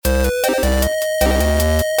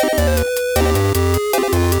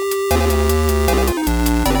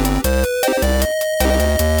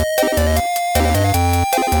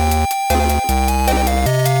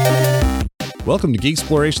Welcome to Geek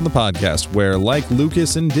Exploration, the podcast, where, like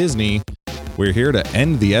Lucas and Disney, we're here to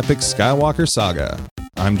end the epic Skywalker saga.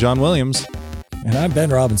 I'm John Williams. And I'm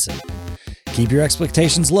Ben Robinson. Keep your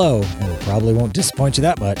expectations low, and we probably won't disappoint you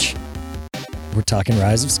that much. We're talking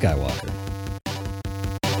Rise of Skywalker.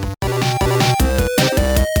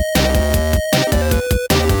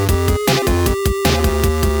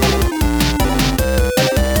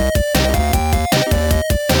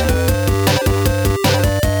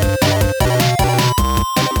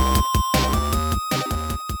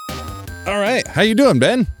 All right, how you doing,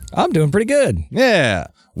 Ben? I'm doing pretty good. Yeah,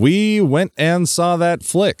 we went and saw that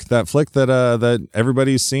flick that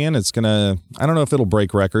everybody's seeing. It's gonna, I don't know if it'll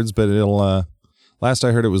break records, but it'll. Last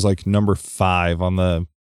I heard, it was like number 5 on the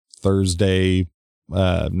Thursday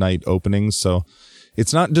night openings. So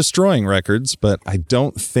it's not destroying records, but I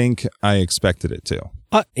don't think I expected it to.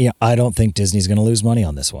 I don't think Disney's going to lose money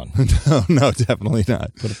on this one. No, definitely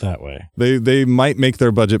not. Put it that way. They might make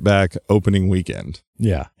their budget back opening weekend.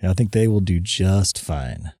 Yeah, I think they will do just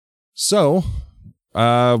fine. So,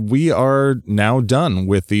 we are now done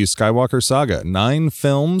with the Skywalker saga. 9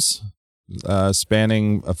 films,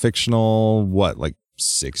 spanning a fictional, like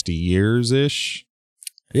 60 years-ish?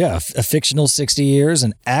 Yeah, a fictional 60 years,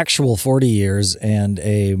 an actual 40 years, and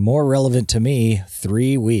a more relevant to me,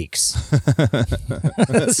 3 weeks.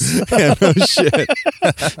 Yeah, no shit.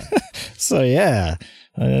 So yeah,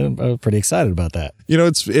 I'm pretty excited about that. You know,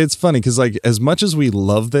 it's funny because, like, as much as we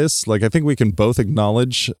love this, like, I think we can both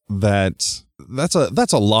acknowledge that that's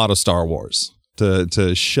a lot of Star Wars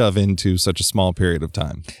to shove into such a small period of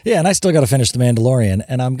time. Yeah, and I still got to finish The Mandalorian,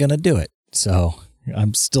 and I'm gonna do it. So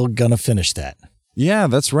I'm still gonna finish that. Yeah,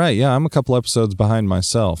 that's right. Yeah, I'm a couple episodes behind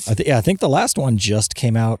myself. I think the last one just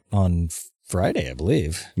came out on Friday, I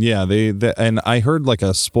believe. Yeah, they and I heard like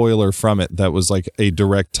a spoiler from it that was like a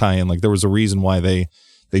direct tie-in. Like there was a reason why they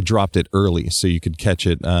dropped it early so you could catch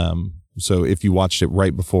it. So if you watched it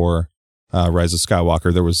right before Rise of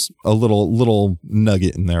Skywalker, there was a little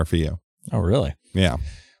nugget in there for you. Oh, really? Yeah.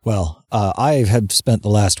 Well, I have spent the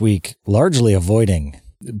last week largely avoiding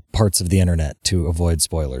parts of the internet to avoid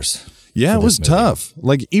spoilers. Yeah, it was tough.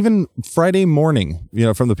 Like even Friday morning, you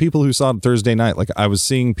know, from the people who saw it Thursday night, like I was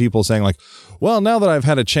seeing people saying like, well, now that I've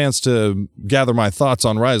had a chance to gather my thoughts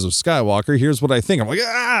on Rise of Skywalker, here's what I think. I'm like,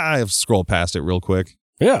 I have to scroll past it real quick.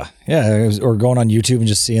 Yeah. Or going on YouTube and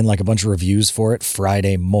just seeing like a bunch of reviews for it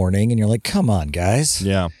Friday morning. And you're like, come on, guys.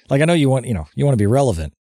 Yeah. Like I know you want to be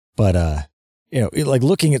relevant, but, like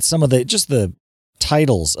looking at some of the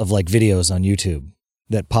titles of like videos on YouTube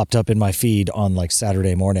that popped up in my feed on like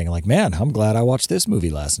Saturday morning. Like, man, I'm glad I watched this movie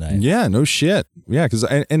last night. Yeah, no shit. Yeah, because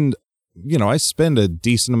and I spend a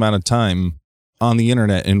decent amount of time on the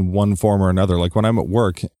internet in one form or another. Like when I'm at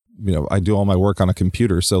work, I do all my work on a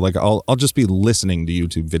computer, so like I'll just be listening to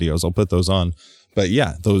YouTube videos. I'll put those on, but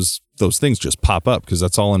yeah, those things just pop up because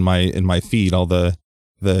that's all in my feed. All the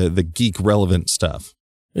geek relevant stuff.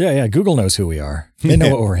 Yeah. Google knows who we are. They know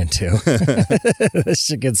what we're into. This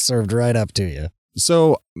shit gets served right up to you.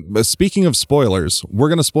 So, speaking of spoilers, we're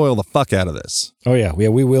going to spoil the fuck out of this. Oh, yeah.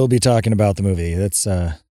 We will be talking about the movie.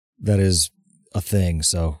 That is a thing.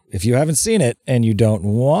 So, if you haven't seen it and you don't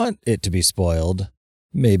want it to be spoiled,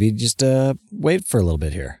 maybe just wait for a little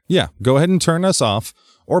bit here. Yeah. Go ahead and turn us off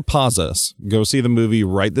or pause us. Go see the movie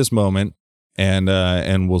right this moment, and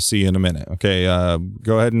we'll see you in a minute. Okay.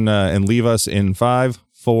 Go ahead and leave us in 5,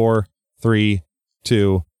 4, 3,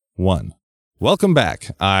 2, 1. Welcome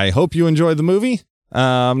back. I hope you enjoyed the movie.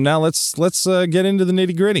 Now let's get into the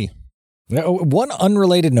nitty gritty. One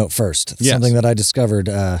unrelated note first. Yes. Something that I discovered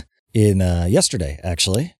in yesterday,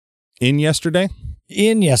 actually. In yesterday?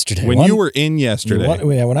 In yesterday. When you were in yesterday.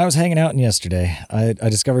 When I was hanging out in yesterday, I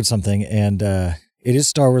discovered something, and it is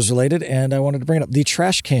Star Wars related, and I wanted to bring it up. The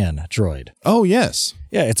trash can droid. Oh, yes.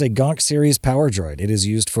 Yeah, it's a Gonk series power droid. It is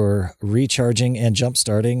used for recharging and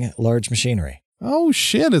jump-starting large machinery. Oh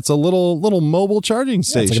shit! It's a little mobile charging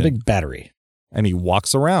station. It's like a big battery, and he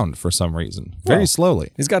walks around for some reason very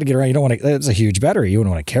slowly. He's got to get around. You don't want to. It's a huge battery. You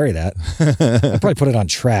wouldn't want to carry that. I'd probably put it on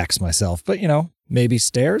tracks myself, but maybe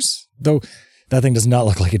stairs. Though that thing does not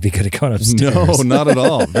look like it'd be good at going upstairs. No, not at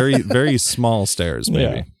all. Very very small stairs,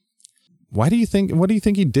 maybe. Yeah. What do you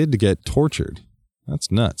think he did to get tortured? That's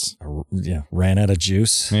nuts. Yeah, ran out of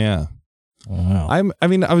juice. Yeah. Wow.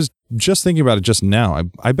 I was just thinking about it just now.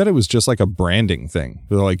 I bet it was just like a branding thing.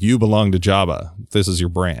 They're like, you belong to Jabba. This is your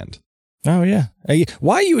brand. Oh, yeah.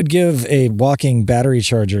 Why you would give a walking battery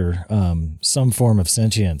charger some form of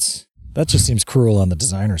sentience? That just seems cruel on the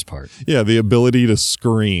designer's part. Yeah, the ability to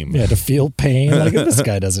scream. Yeah, to feel pain. Like, this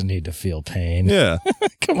guy doesn't need to feel pain. Yeah.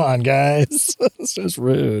 Come on, guys. It's just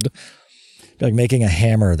rude. Like making a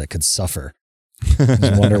hammer that could suffer.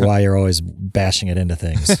 Just wonder why you're always bashing it into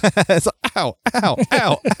things. It's like, ow, ow,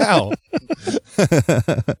 ow,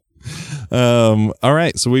 ow. All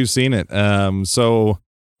right, so we've seen it. So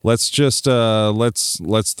let's just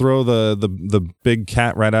let's throw the big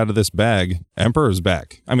cat right out of this bag. Emperor's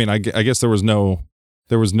back. I mean, I guess there was no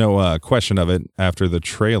question of it after the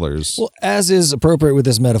trailers. Well, as is appropriate with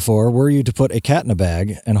this metaphor, were you to put a cat in a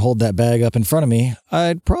bag and hold that bag up in front of me,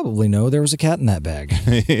 I'd probably know there was a cat in that bag.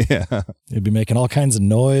 Yeah. It'd be making all kinds of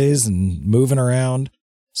noise and moving around.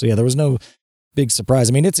 So yeah, there was no big surprise.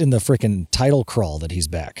 I mean, it's in the freaking title crawl that he's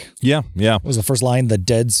back. Yeah. What was the first line? The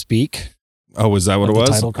dead speak. Oh, is that what it was?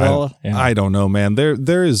 Title crawl? I don't know, man.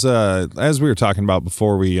 There is as we were talking about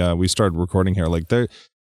before we started recording here, like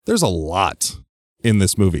there's a lot in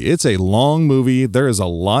this movie. It's a long movie. There is a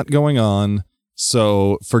lot going on.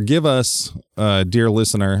 So forgive us, dear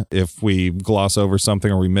listener, if we gloss over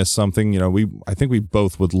something or we miss something. You know, I think we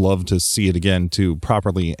both would love to see it again to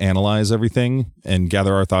properly analyze everything and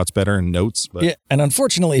gather our thoughts better and notes. But yeah, and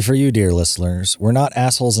unfortunately for you, dear listeners, we're not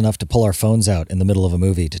assholes enough to pull our phones out in the middle of a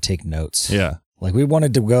movie to take notes. Yeah. Like, we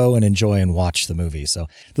wanted to go and enjoy and watch the movie. So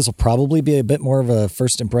this will probably be a bit more of a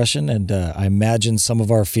first impression. And I imagine some of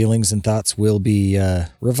our feelings and thoughts will be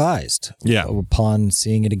revised upon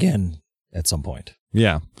seeing it again at some point.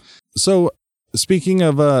 Yeah. So speaking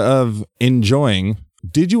of enjoying,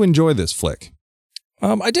 did you enjoy this flick?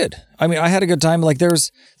 I did. I mean, I had a good time. Like,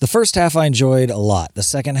 there's the first half I enjoyed a lot. The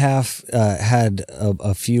second half had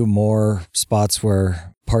a few more spots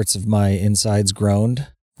where parts of my insides groaned.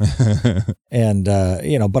 And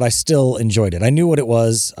but I still enjoyed it. I knew what it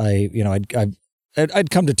was. I'd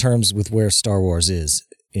come to terms with where Star Wars is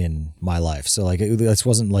in my life. So like, this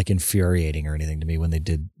wasn't like infuriating or anything to me when they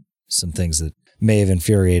did some things that may have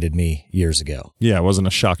infuriated me years ago. Yeah, it wasn't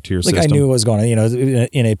a shock to your system. Like, I knew what was going on. You know,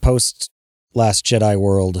 in a post Last Jedi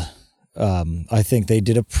world, I think they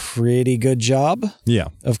did a pretty good job. Yeah,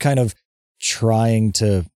 of kind of trying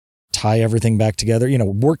to tie everything back together. You know,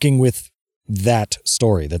 working with that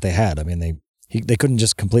story that they had. I mean, they couldn't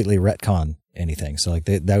just completely retcon anything. So like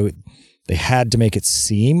they had to make it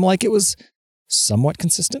seem like it was somewhat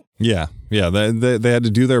consistent. Yeah. They had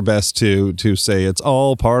to do their best to say it's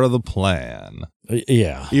all part of the plan.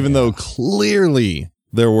 Yeah. Even though clearly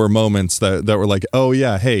there were moments that were like, oh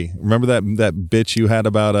yeah, hey, remember that bitch you had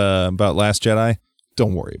about Last Jedi?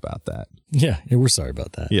 Don't worry about that. Yeah, we're sorry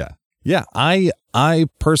about that. Yeah, I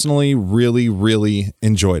personally really, really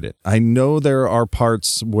enjoyed it. I know there are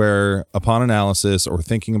parts where upon analysis or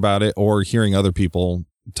thinking about it or hearing other people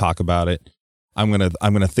talk about it, I'm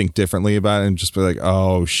gonna think differently about it and just be like,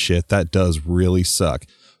 oh shit, that does really suck.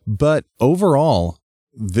 But overall,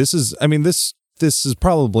 this is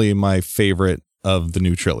probably my favorite of the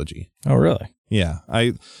new trilogy. Oh, really? Yeah,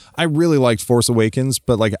 I really liked Force Awakens,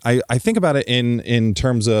 but like I think about it in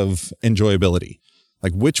terms of enjoyability.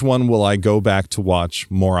 Like, which one will I go back to watch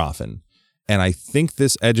more often? And I think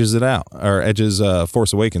this edges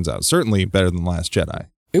Force Awakens out. Certainly better than Last Jedi.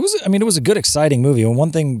 It was a good, exciting movie. And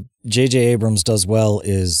one thing J.J. Abrams does well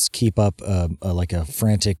is keep up like a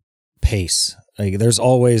frantic pace. Like, there's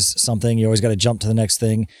always something. You always got to jump to the next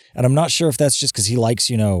thing. And I'm not sure if that's just because he likes,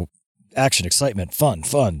 action, excitement, fun,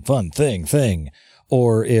 thing.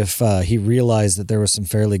 Or if he realized that there was some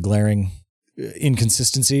fairly glaring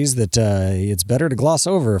inconsistencies that it's better to gloss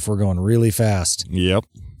over if we're going really fast. Yep.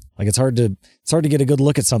 Like, it's hard to get a good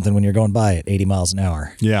look at something when you're going by at 80 miles an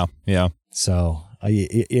hour. Yeah. So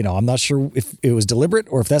I'm not sure if it was deliberate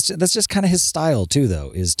or if that's just kind of his style too,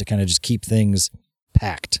 though, is to kind of just keep things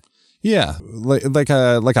packed. Yeah, like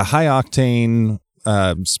a high octane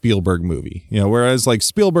Spielberg movie. Whereas like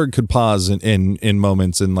Spielberg could pause in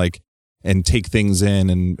moments and take things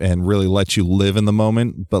in and really let you live in the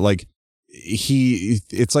moment, but like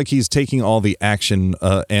it's like he's taking all the action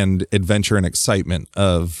and adventure and excitement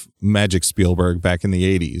of Magic Spielberg back in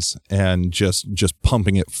the 80s and just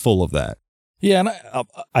pumping it full of that. Yeah, and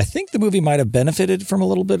I think the movie might have benefited from a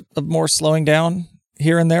little bit of more slowing down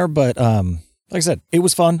here and there, but like I said, it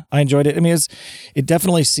was fun. I enjoyed it. I mean, it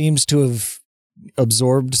definitely seems to have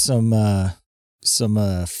absorbed some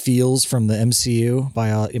feels from the MCU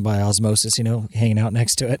by osmosis, hanging out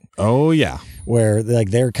next to it. Oh yeah, where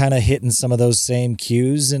like they're kind of hitting some of those same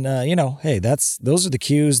cues, and hey, those are the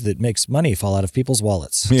cues that makes money fall out of people's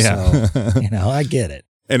wallets. Yeah, so, I get it,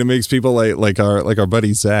 and it makes people like our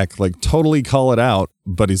buddy Zach like totally call it out,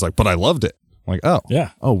 but he's like, but I loved it. I'm like, oh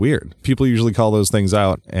yeah, oh weird. People usually call those things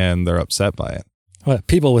out, and they're upset by it. Well,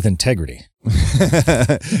 people with integrity.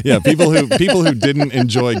 Yeah, people who didn't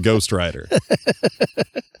enjoy Ghost Rider.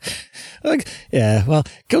 Like, yeah, well,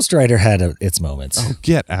 Ghost Rider had its moments. Oh,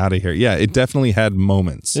 get out of here. Yeah, it definitely had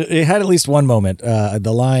moments. It had at least one moment.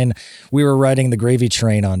 The line, "We were riding the gravy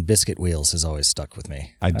train on biscuit wheels," has always stuck with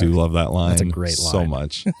me. I do love that line. That's a great line. So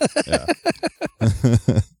much. Yeah.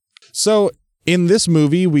 So in this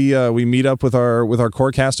movie, we meet up with our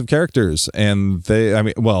core cast of characters, and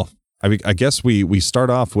I guess we start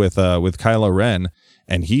off with Kylo Ren,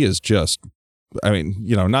 and he is just,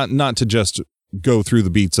 not to just go through the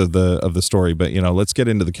beats of the story, but let's get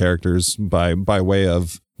into the characters by way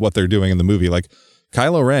of what they're doing in the movie. Like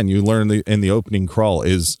Kylo Ren, you learn in the opening crawl,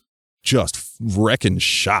 is just wrecking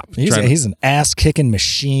shop. He's an ass kicking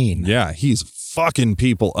machine. Yeah, he's fucking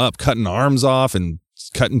people up, cutting arms off and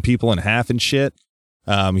cutting people in half and shit.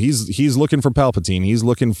 He's looking for Palpatine. He's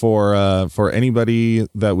looking for anybody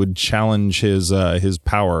that would challenge his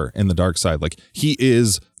power in the dark side. Like, he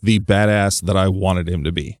is the badass that I wanted him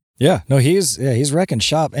to be. Yeah, no, he's wrecking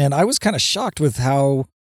shop, and I was kind of shocked with how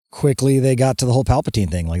quickly they got to the whole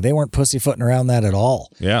Palpatine thing. Like, they weren't pussyfooting around that at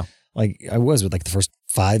all. Yeah, like I was with like the first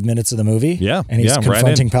 5 minutes of the movie. Yeah, and he's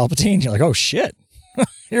confronting Palpatine. You're like, oh shit,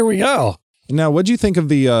 here we go. Now, what'd you think of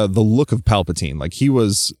the look of Palpatine? Like, he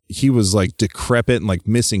was like decrepit and like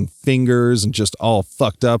missing fingers and just all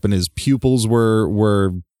fucked up, and his pupils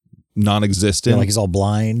were non-existent. Like he's all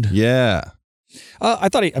blind. Yeah. I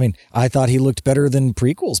thought he looked better than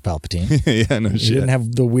prequels Palpatine. Yeah, no shit. He didn't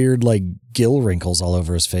have the weird like gill wrinkles all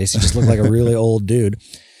over his face. He just looked like a really old dude.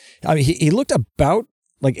 I mean, he looked about,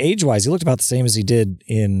 like age-wise, he looked about the same as he did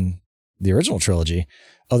in the original trilogy,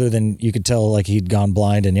 other than you could tell like he'd gone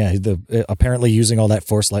blind, and apparently using all that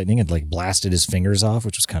Force lightning had like blasted his fingers off,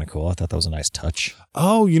 which was kind of cool. I thought that was a nice touch.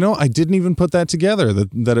 Oh, I didn't even put that together,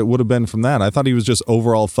 that it would have been from that. I thought he was just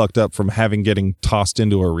overall fucked up from getting tossed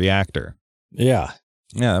into a reactor. Yeah.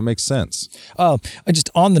 Yeah, that makes sense. Just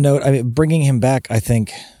on the note, I mean, bringing him back, I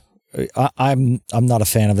think I'm not a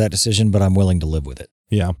fan of that decision, but I'm willing to live with it.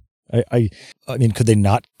 Yeah. I mean, could they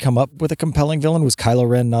not come up with a compelling villain? Was Kylo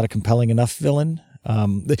Ren not a compelling enough villain?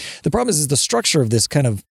 The problem is the structure of this kind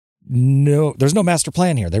of there's no master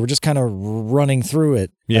plan here. They were just kind of running through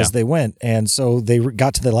it as they went. And so they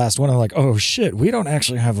got to the last one and like, oh shit, we don't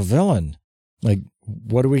actually have a villain. Like,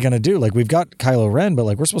 what are we going to do? Like, we've got Kylo Ren, but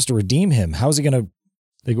like, we're supposed to redeem him. How's he going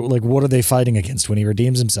to, like, what are they fighting against when he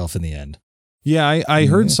redeems himself in the end? Yeah, I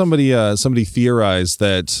heard somebody theorize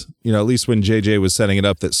that, at least when JJ was setting it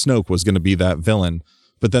up, that Snoke was going to be that villain,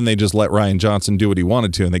 but then they just let Rian Johnson do what he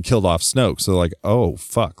wanted to, and they killed off Snoke. So like, oh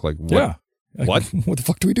fuck, like what? Yeah. What? What the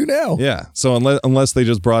fuck do we do now? Yeah. So unless they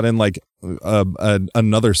just brought in like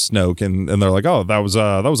another Snoke, and they're like, oh, that was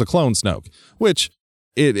a clone Snoke, which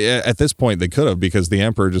at this point they could have, because the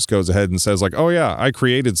Emperor just goes ahead and says like, oh yeah, I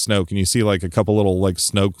created Snoke, and you see like a couple little like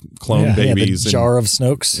Snoke clone babies, the jar of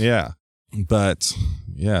Snokes. Yeah. But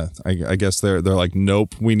yeah, I guess they're like,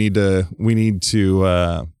 nope, we need to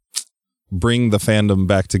bring the fandom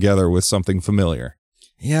back together with something familiar.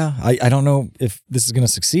 Yeah, I don't know if this is going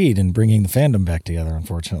to succeed in bringing the fandom back together,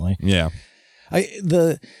 unfortunately. Yeah.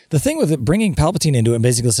 The thing with it, bringing Palpatine into it and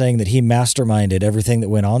basically saying that he masterminded everything that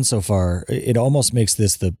went on so far, it almost makes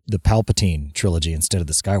this the Palpatine trilogy instead of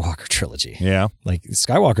the Skywalker trilogy. Yeah. Like,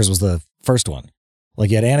 Skywalker's was the first one.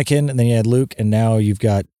 Like, you had Anakin, and then you had Luke, and now you've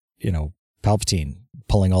got, Palpatine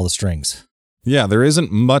pulling all the strings. Yeah, there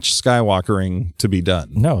isn't much Skywalkering to be done.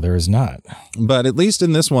 No, there is not. But at least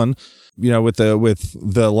in this one, with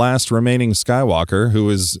the last remaining Skywalker who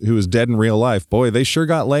is dead in real life, boy, they sure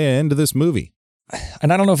got Leia into this movie.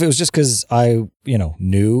 And I don't know if it was just because I,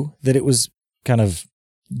 knew that it was kind of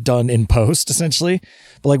done in post, essentially.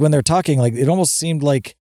 But like when they're talking, like it almost seemed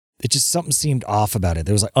like something seemed off about it.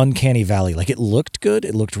 There was like uncanny valley. Like, it looked good,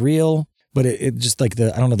 it looked real, but it just like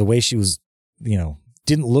the way she was,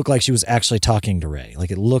 didn't look like she was actually talking to Rey.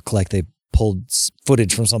 Like, it looked like they pulled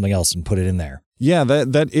footage from something else and put it in there. Yeah,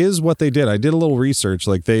 that is what they did. I did a little research.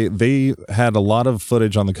 Like, they had a lot of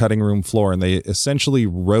footage on the cutting room floor, and they essentially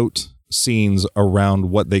wrote scenes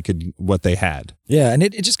around what they had. Yeah, and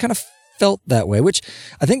it just kind of felt that way, which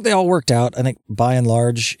I think they all worked out. I think by and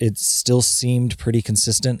large, it still seemed pretty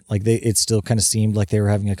consistent. Like, it still kind of seemed like they were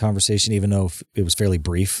having a conversation, even though it was fairly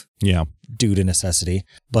brief. Yeah. Due to necessity.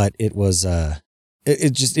 But it was,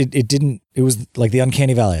 it was like the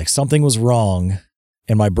uncanny valley. Like, something was wrong,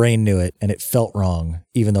 and my brain knew it, and it felt wrong,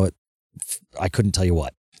 even though I couldn't tell you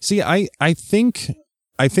what. See, I think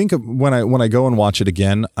when I go and watch it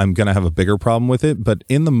again, I'm going to have a bigger problem with it. But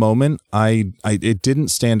in the moment, it didn't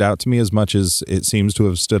stand out to me as much as it seems to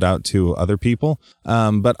have stood out to other people.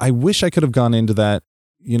 But I wish I could have gone into that,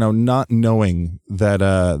 not knowing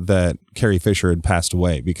that Carrie Fisher had passed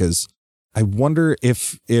away, because I wonder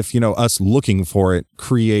if us looking for it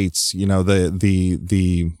creates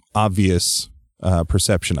the obvious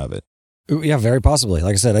perception of it. Yeah, very possibly.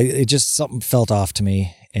 Like I said, it just something felt off to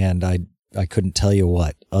me, and I couldn't tell you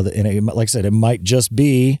what. Like I said, it might just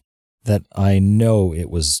be that I know it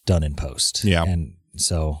was done in post. Yeah, and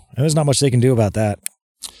so there's not much they can do about that.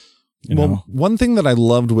 One thing that I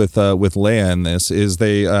loved with Leia in this is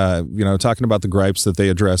they, talking about the gripes that they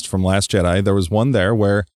addressed from Last Jedi. There was one there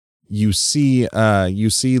where you see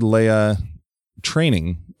Leia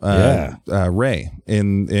training Rey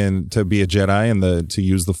in to be a Jedi and to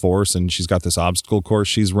use the Force, and she's got this obstacle course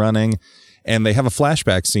she's running, and they have a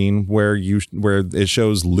flashback scene where it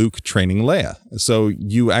shows Luke training Leia. So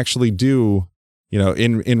you actually do.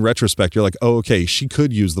 In retrospect, you're like, oh, okay, she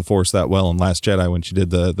could use the Force that well in Last Jedi when she did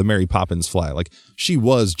the Mary Poppins fly. Like, she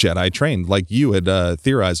was Jedi trained, like you had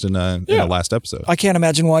theorized in a last episode. I can't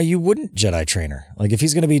imagine why you wouldn't Jedi train her. Like, if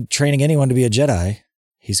he's going to be training anyone to be a Jedi,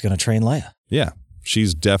 he's going to train Leia. Yeah,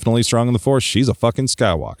 she's definitely strong in the Force. She's a fucking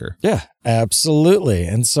Skywalker. Yeah, absolutely.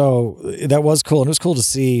 And so that was cool. And it was cool to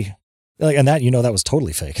see. Like, and that, that was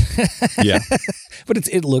totally fake. Yeah. But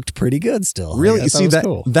it looked pretty good still. Really? See,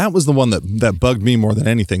 that was the one that bugged me more than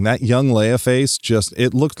anything. That young Leia face,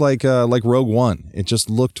 it looked like Rogue One. It just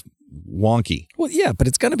looked wonky. Well, yeah, but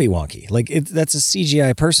it's going to be wonky. Like, that's a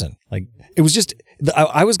CGI person. Like, it was just,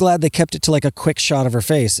 I was glad they kept it to like a quick shot of her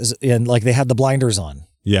face, and like they had the blinders on.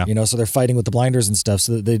 Yeah. So they're fighting with the blinders and stuff.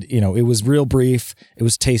 So that it was real brief. It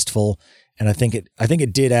was tasteful. And I think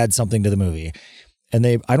it did add something to the movie. And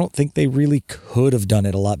I don't think they really could have done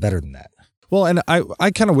it a lot better than that. Well, and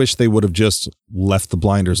I kind of wish they would have just left the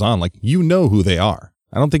blinders on. Like, who they are.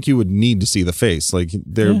 I don't think you would need to see the face. Like,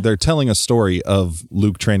 they're telling a story of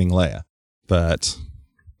Luke training Leia. But,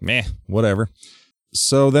 whatever.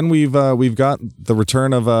 So then we've got the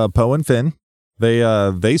return of Poe and Finn.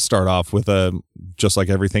 They start off with just like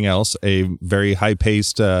everything else, a very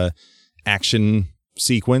high-paced action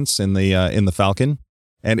sequence in the Falcon.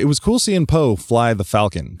 And it was cool seeing Poe fly the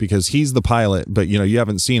Falcon because he's the pilot, but you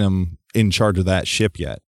haven't seen him in charge of that ship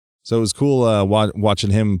yet. So it was cool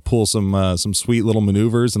watching him pull some sweet little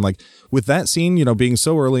maneuvers, and like with that scene, being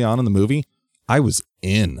so early on in the movie, I was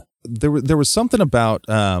in. There was something about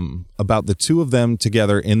the two of them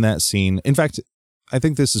together in that scene. In fact, I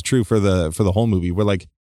think this is true for the whole movie, where like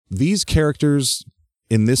these characters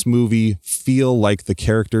in this movie feel like the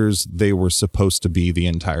characters they were supposed to be the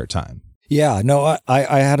entire time. Yeah, no,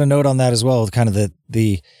 I had a note on that as well. Kind of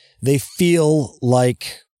they feel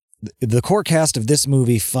like the core cast of this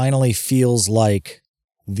movie finally feels like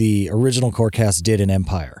the original core cast did in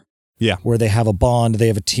Empire. Yeah, where they have a bond,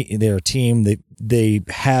 they're a team, they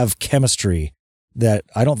have chemistry that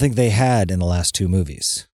I don't think they had in the last two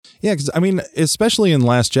movies. Yeah, because I mean, especially in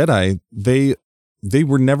Last Jedi, they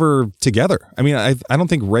were never together. I mean, I don't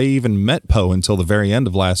think Rey even met Poe until the very end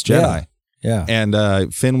of Last Jedi. Yeah.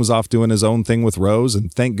 And Finn was off doing his own thing with Rose,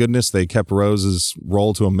 and thank goodness they kept Rose's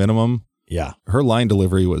role to a minimum. Yeah. Her line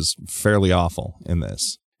delivery was fairly awful in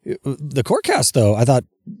this. The core cast, though, I thought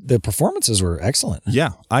the performances were excellent.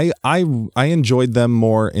 Yeah. I enjoyed them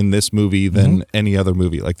more in this movie than any other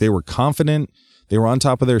movie. Like, they were confident. They were on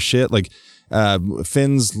top of their shit. Like,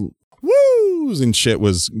 Finn's woos and shit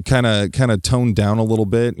was kind of toned down a little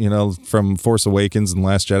bit, from Force Awakens and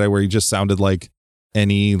Last Jedi, where he just sounded like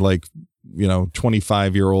any,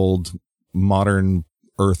 25-year-old modern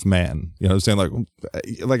Earth man, saying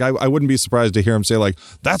like I wouldn't be surprised to hear him say like,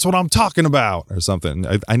 that's what I'm talking about or something.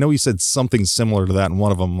 I know he said something similar to that in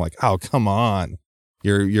one of them. Like, oh, come on,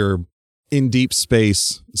 you're in deep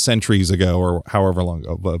space centuries ago or however long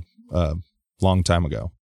ago, but long time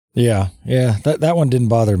ago. Yeah. That one didn't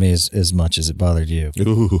bother me as much as it bothered you.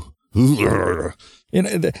 Ooh.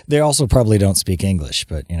 They also probably don't speak English,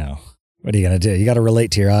 but what are you going to do? You got to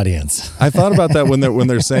relate to your audience. I thought about that when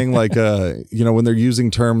they're saying like, when they're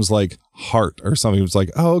using terms like heart or something. It's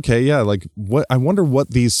like, oh, okay. Yeah. Like what, I wonder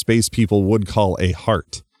what these space people would call a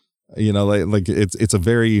heart, like it's a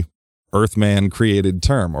very Earthman created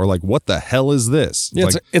term, or like, what the hell is this? Yeah,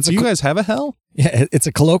 like, do you guys have a hell? Yeah. It's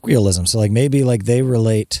a colloquialism. So like maybe like they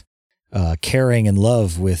relate caring and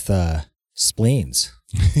love with spleens,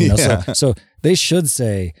 Yeah. So they should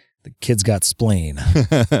say, the kid's got spleen,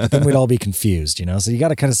 but then we'd all be confused, So you got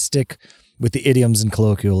to kind of stick with the idioms and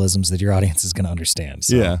colloquialisms that your audience is going to understand.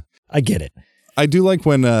 So yeah, I get it. I do like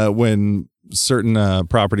when certain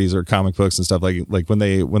properties or comic books and stuff like when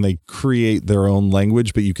they create their own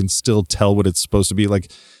language, but you can still tell what it's supposed to be.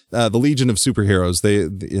 Like the Legion of Superheroes, they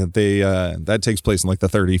that takes place in like the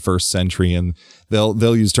 31st century, and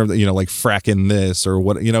they'll use terms that, like fracking this or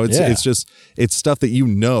what, it's just, it's stuff that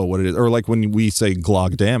what it is. Or like when we say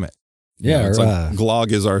glog damn it, Yeah, it's or, like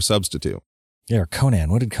Glog is our substitute. Yeah, or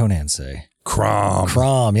Conan. What did Conan say? Crom.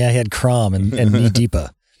 Crom. Yeah, he had Crom and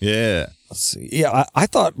Knee-Deepa. Yeah. Yeah, I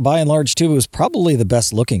thought by and large, too, it was probably the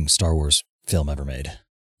best looking Star Wars film ever made.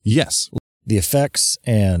 Yes. The effects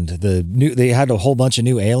and they had a whole bunch of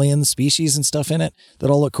new alien species and stuff in it that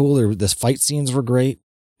all look cool. The fight scenes were great.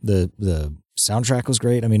 The soundtrack was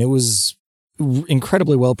great. I mean, it was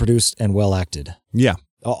incredibly well produced and well acted. Yeah.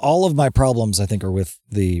 All of my problems, I think, are with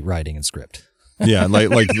the writing and script. Yeah,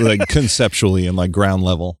 like conceptually and like ground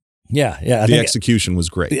level. Yeah. The execution was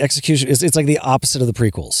great. The execution it's like the opposite of the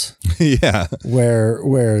prequels. Yeah.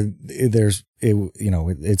 Where there's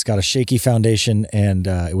it's got a shaky foundation and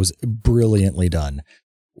it was brilliantly done.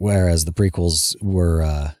 Whereas the prequels were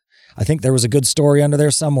I think there was a good story under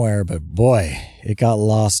there somewhere, but boy, it got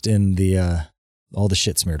lost in the all the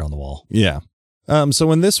shit smeared on the wall. Yeah.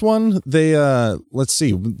 So in this one, they let's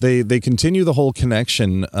see, they continue the whole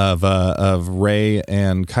connection of Rey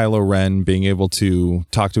and Kylo Ren being able to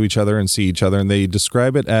talk to each other and see each other, and they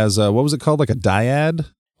describe it as what was it called, like a dyad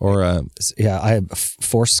or a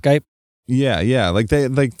Force Skype. Yeah, like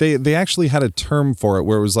they actually had a term for it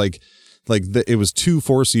where it was it was two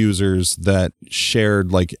Force users that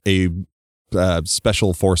shared like a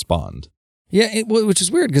special Force bond. Yeah, which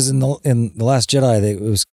is weird because in the Last Jedi, it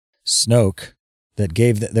was Snoke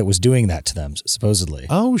that was doing that to them, supposedly.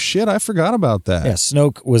 Oh shit, I forgot about that. Yeah,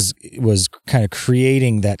 Snoke was kind of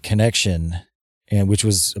creating that connection, and which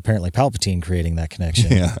was apparently Palpatine creating that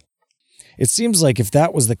connection. Yeah. It seems like if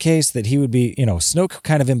that was the case, that he would be, Snoke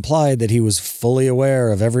kind of implied that he was fully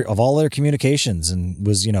aware of all their communications and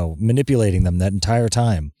was, manipulating them that entire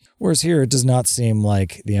time. Whereas here, it does not seem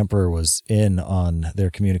like the Emperor was in on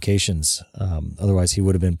their communications. Otherwise, he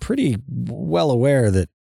would have been pretty well aware that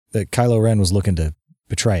Kylo Ren was looking to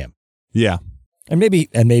betray him. Yeah. And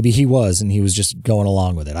maybe he was, and he was just going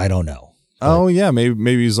along with it. I don't know. Oh yeah,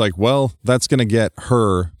 maybe he's like, well, that's going to get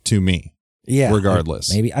her to me. Yeah.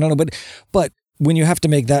 Regardless. Maybe, I don't know, but when you have to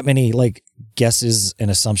make that many like guesses and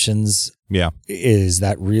assumptions, yeah. Is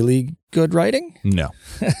that really good writing? No.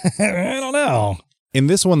 I don't know. In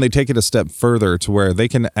this one, they take it a step further to where they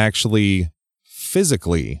can actually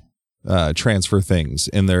physically transfer things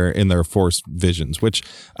in their Force visions, which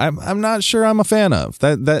I'm not sure I'm a fan of.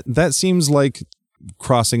 That seems like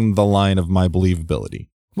crossing the line of my believability.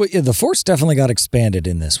 Well, yeah, the Force definitely got expanded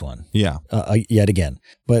in this one. Yeah. Yet again.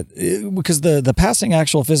 But because the passing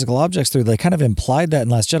actual physical objects through, they kind of implied that in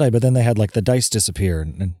Last Jedi, but then they had like the dice disappear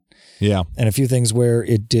and a few things where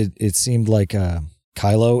it seemed like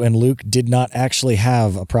Kylo and Luke did not actually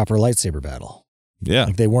have a proper lightsaber battle. Yeah.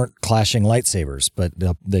 Like they weren't clashing lightsabers, but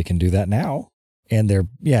they can do that now. And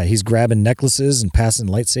he's grabbing necklaces and passing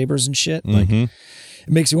lightsabers and shit. Like it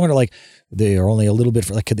makes you wonder, like, they are only a little bit,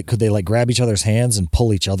 like, could they like grab each other's hands and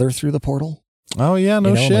pull each other through the portal? Oh yeah,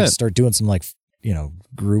 no shit. Like start doing some like,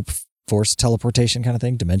 group force teleportation kind of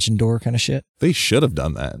thing, dimension door kind of shit. They should have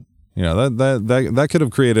done that. That could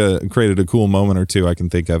have created a cool moment or two I can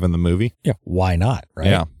think of in the movie. Yeah, why not, right?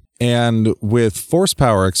 Yeah. And with Force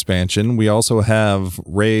power expansion, we also have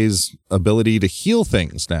Rey's ability to heal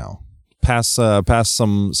things now. Pass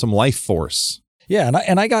some life force. Yeah,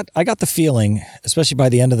 and I got the feeling, especially by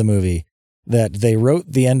the end of the movie, that they wrote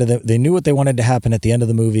they knew what they wanted to happen at the end of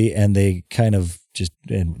the movie, and they kind of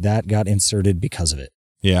and that got inserted because of it.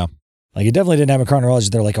 Yeah. Like, it definitely didn't have a chronology.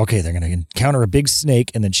 They're like, okay, they're going to encounter a big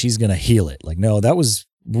snake, and then she's going to heal it. Like, no, that was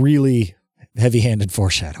really heavy-handed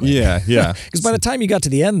foreshadowing. Yeah, yeah. Because by the time you got to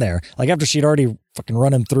the end there, like after she'd already fucking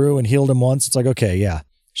run him through and healed him once, it's like, okay, yeah,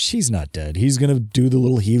 she's not dead. He's going to do the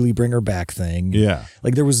little Healy bring her back thing. Yeah.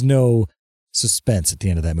 Like, there was no suspense at the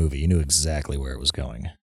end of that movie. You knew exactly where it was going.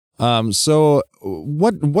 So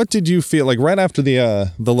what did you feel like right after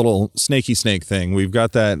the little snaky snake thing? We've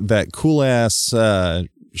got that cool ass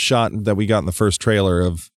shot that we got in the first trailer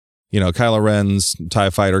of, Kylo Ren's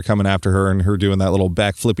TIE fighter coming after her and her doing that little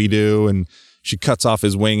back flippy do, and she cuts off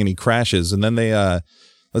his wing and he crashes. And then they,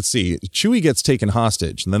 let's see, Chewie gets taken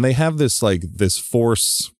hostage, and then they have this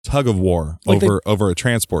Force tug of war over a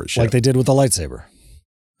transport ship. Like they did with the lightsaber.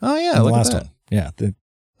 Oh yeah. The last one. Yeah.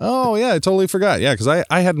 Oh yeah, I totally forgot. Yeah, because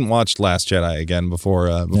I hadn't watched Last Jedi again before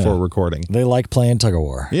recording. They like playing tug of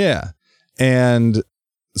war. Yeah, and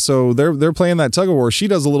so they're playing that tug of war. She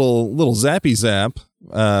does a little zappy zap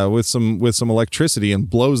with some electricity and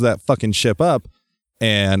blows that fucking ship up.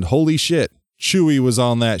 And holy shit, Chewie was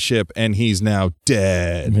on that ship and he's now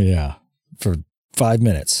dead. Yeah, for 5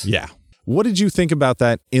 minutes. Yeah. What did you think about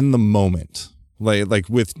that in the moment? Like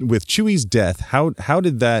with Chewie's death, how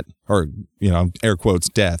did that, or air quotes,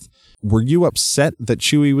 death, were you upset that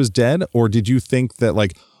Chewie was dead, or did you think that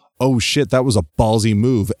like, oh shit, that was a ballsy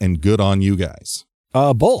move and good on you guys?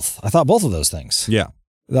 Both. I thought both of those things. Yeah.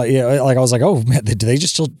 Yeah, like I was like, oh man, did they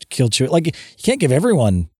just kill Chewie? Like you can't give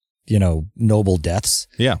everyone, noble deaths.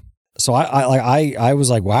 Yeah. So I was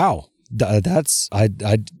like, wow, that's I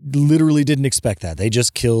literally didn't expect that. They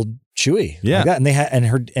just killed Chewie. Yeah. Like that, and they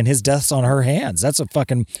had and his death's on her hands. That's a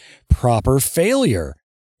fucking proper failure.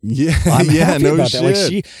 Yeah. I'm happy no about shit.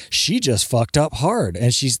 that. Like she just fucked up hard,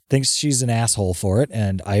 and she thinks she's an asshole for it.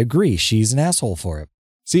 And I agree, she's an asshole for it.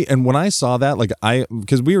 See, and when I saw that, like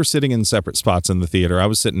because we were sitting in separate spots in the theater, I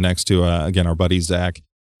was sitting next to, again, our buddy Zach,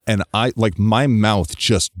 and my mouth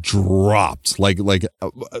just dropped like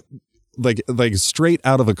straight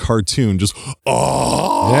out of a cartoon, just,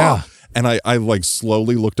 oh, Yeah. And I like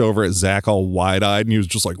slowly looked over at Zach all wide eyed, and he was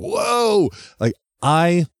just like, whoa, like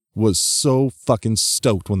I was so fucking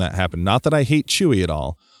stoked when that happened. Not that I hate Chewie at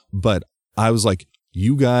all, but I was like,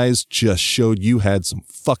 you guys just showed you had some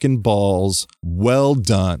fucking balls. Well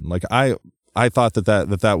done. Like I thought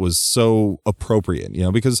that was so appropriate,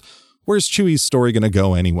 because where's Chewie's story going to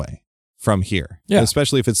go anyway from here? Yeah.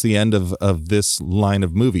 Especially if it's the end of this line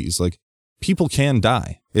of movies. Like people can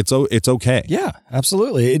die. It's okay. Yeah,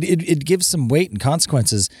 absolutely. It gives some weight and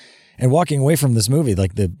consequences. And walking away from this movie,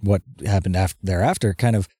 like what happened thereafter,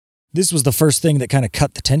 kind of, this was the first thing that kind of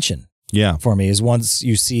cut the tension. Yeah. For me, is once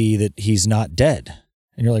you see that he's not dead.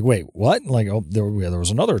 And you're like, wait, what? Like, oh, there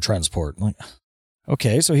was another transport. I'm like,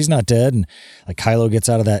 okay, so he's not dead. And like Kylo gets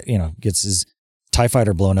out of that, gets his TIE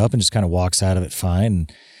fighter blown up and just kind of walks out of it fine.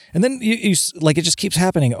 And then you like, it just keeps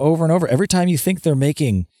happening over and over. Every time you think they're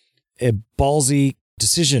making a ballsy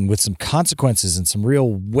decision with some consequences and some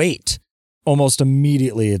real weight, almost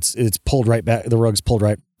immediately it's pulled right back. The rug's pulled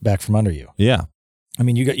right back from under you. Yeah. I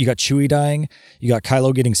mean, you got Chewie dying. You got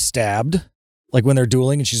Kylo getting stabbed. Like when they're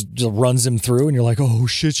dueling and she just runs him through and you're like, oh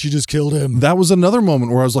shit, she just killed him. That was another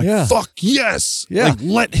moment where I was like, Yeah. fuck yes. Yeah. Like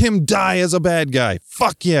let him die as a bad guy.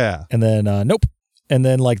 Fuck yeah. And then, nope. And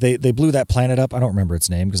then like they blew that planet up. I don't remember its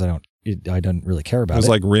name because I don't really care about it. It was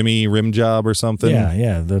like Rim Job or something.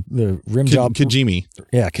 Yeah. The Rim Job. Kijimi.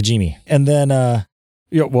 Yeah, Kijimi. And then,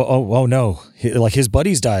 oh no. Like his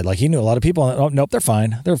buddies died. Like he knew a lot of people. Oh, nope, they're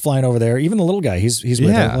fine. They're flying over there. Even the little guy, he's with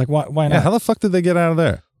Yeah. them. Like why not? Yeah, how the fuck did they get out of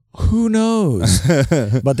there? Who knows?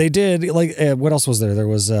 But they did. Like, what else was there? There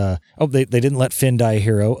was, they didn't let Finn die a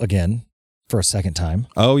hero again for a second time.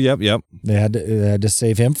 Oh, yep. They had to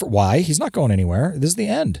save him. For why? He's not going anywhere. This is the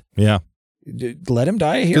end. Yeah. Let him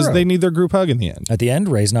die a hero. Because they need their group hug in the end. At the end,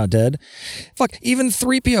 Rey's not dead. Fuck, even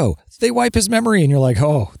 3PO. They wipe his memory and you're like,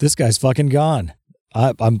 oh, this guy's fucking gone.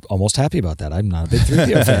 I'm almost happy about that. I'm not a big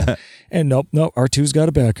 3PO fan. And nope, R2's got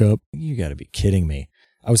a backup. You got to be kidding me.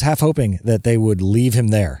 I was half hoping that they would leave him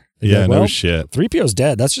there. Yeah, Like, no shit. 3PO's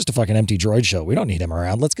dead. That's just a fucking empty droid show. We don't need him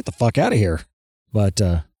around. Let's get the fuck out of here. But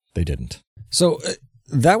they didn't. So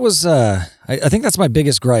that was, I think that's my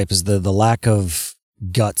biggest gripe is the lack of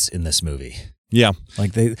guts in this movie. Yeah.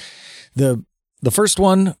 Like the first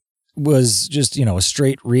one was just, a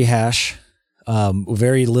straight rehash.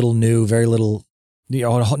 Very little new, very little,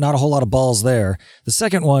 not a whole lot of balls there. The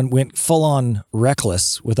second one went full on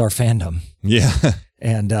reckless with our fandom. Yeah.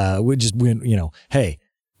 And we just went, hey,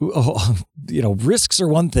 risks are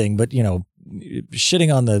one thing, but,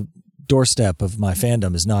 shitting on the doorstep of my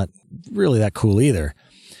fandom is not really that cool either.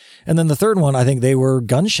 And then the third one, I think they were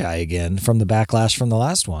gun shy again from the backlash from the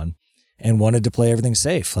last one and wanted to play everything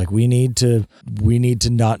safe. Like we need to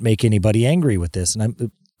not make anybody angry with this.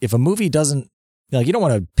 And if a movie doesn't, like, you don't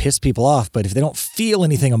want to piss people off, but if they don't feel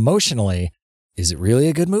anything emotionally, is it really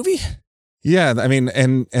a good movie? Yeah, I mean,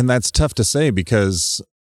 and that's tough to say because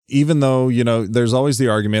even though, there's always the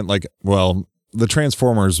argument like, well, the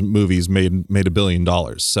Transformers movies made $1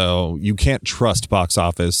 billion. So you can't trust box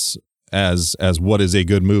office as what is a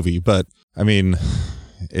good movie. But I mean,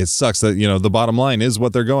 it sucks that, the bottom line is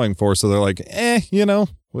what they're going for. So they're like,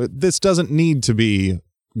 this doesn't need to be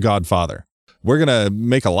Godfather. We're going to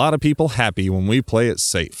make a lot of people happy when we play it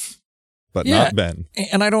safe, but not Ben.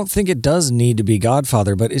 And I don't think it does need to be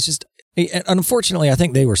Godfather, but it's just, unfortunately, I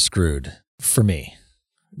think they were screwed for me.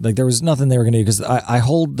 Like there was nothing they were going to do because I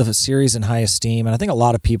hold the series in high esteem. And I think a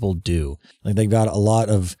lot of people do. Like they've got a lot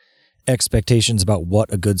of expectations about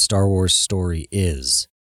what a good Star Wars story is.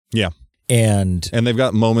 Yeah. And they've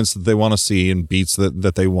got moments that they want to see and beats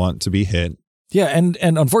that they want to be hit. Yeah, and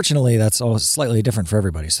unfortunately, that's always slightly different for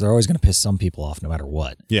everybody. So they're always going to piss some people off no matter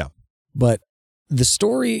what. Yeah. But the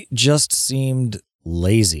story just seemed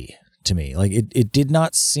lazy to me. Like it did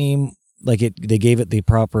not seem like they gave it the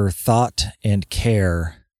proper thought and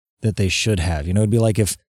care that they should have. It'd be like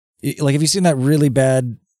if you seen that really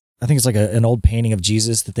bad, I think it's like an old painting of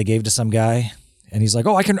Jesus that they gave to some guy. And he's like,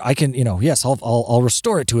 oh, I can, yes, I'll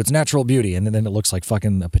restore it to its natural beauty. And then it looks like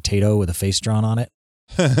fucking a potato with a face drawn on it.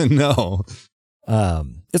 No.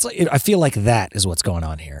 It's like, I feel like that is what's going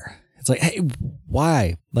on here. It's like, hey,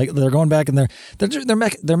 why? Like they're going back and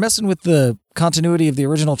they're messing with the continuity of the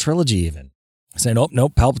original trilogy even. Saying,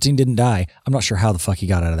 nope, Palpatine didn't die. I'm not sure how the fuck he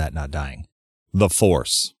got out of that not dying. The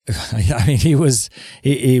Force. I mean, he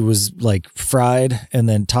was like fried and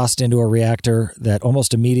then tossed into a reactor that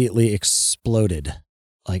almost immediately exploded.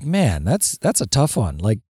 Like, man, that's a tough one.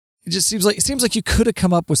 Like, it seems like you could have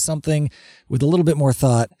come up with something with a little bit more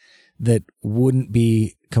thought that wouldn't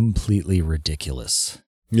be completely ridiculous.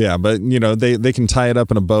 Yeah, but they can tie it up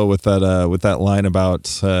in a bow with that line about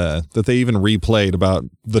that they even replayed about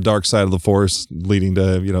the dark side of the Force leading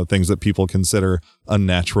to things that people consider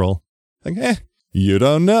unnatural. Like, you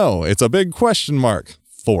don't know. It's a big question mark.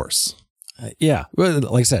 Force. Yeah, well,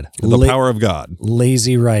 like I said, the power of God.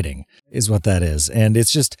 Lazy writing is what that is, and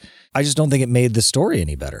it's just I just don't think it made the story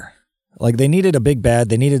any better. Like they needed a big bad.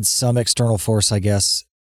 They needed some external force, I guess.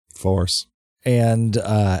 Force. And,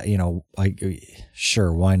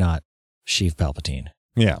 sure, why not Sheev Palpatine?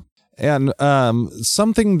 Yeah. And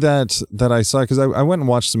something that I saw, because I went and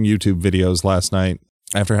watched some YouTube videos last night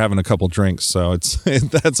after having a couple drinks, so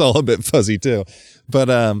that's all a bit fuzzy too.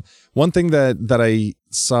 But one thing that I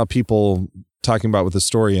saw people talking about with the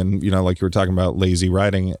story, and like you were talking about lazy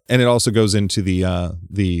writing, and it also goes into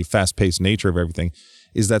the fast-paced nature of everything,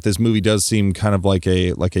 is that this movie does seem kind of like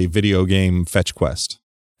a video game fetch quest.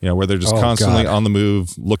 Where they're just constantly on the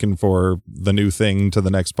move looking for the new thing to the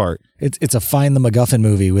next part. It's a Find the MacGuffin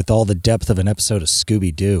movie with all the depth of an episode of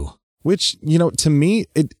Scooby-Doo. Which, to me,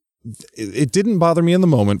 it didn't bother me in the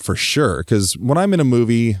moment for sure. Because when I'm in a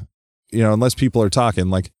movie, unless people are talking,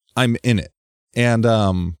 like I'm in it. And,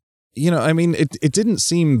 it didn't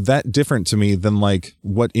seem that different to me than like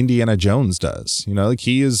what Indiana Jones does. Like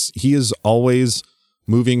he is always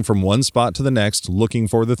moving from one spot to the next looking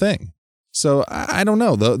for the thing. So I don't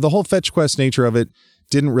know. The whole fetch quest nature of it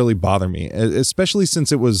didn't really bother me, especially since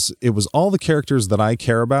it was all the characters that I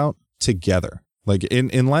care about together. Like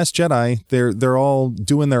in Last Jedi, they're all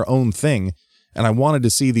doing their own thing, and I wanted to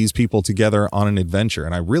see these people together on an adventure,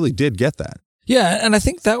 and I really did get that. Yeah, and I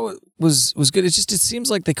think that was good. It seems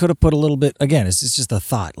like they could have put a little bit. Again, it's just a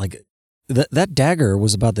thought. Like that dagger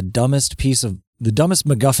was about the dumbest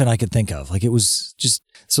MacGuffin I could think of. Like it was just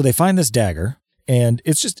so they find this dagger. And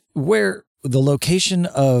it's just where the location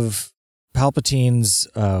of Palpatine's,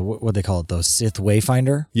 what they call it, the Sith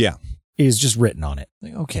Wayfinder, is just written on it.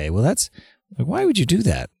 Like, okay, well, why would you do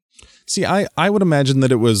that? See, I would imagine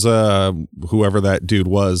that it was whoever that dude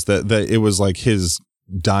was, that it was like his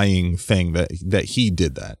dying thing that he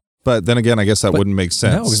did that. But then again, I guess that wouldn't make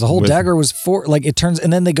sense. No, because the whole dagger was it turns,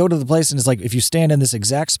 and then they go to the place and it's like, if you stand in this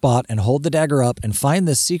exact spot and hold the dagger up and find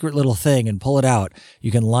this secret little thing and pull it out,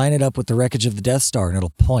 you can line it up with the wreckage of the Death Star and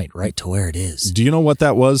it'll point right to where it is. Do you know what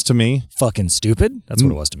that was to me? Fucking stupid. That's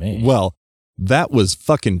what it was to me. Well, that was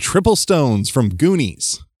fucking Triple Stones from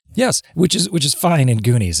Goonies. Yes, which is fine in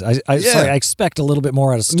Goonies. I expect a little bit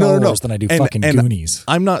more out of Star Wars than I do fucking Goonies.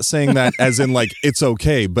 I'm not saying that as in like it's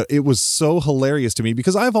okay, but it was so hilarious to me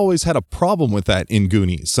because I've always had a problem with that in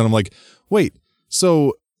Goonies. And I'm like, wait,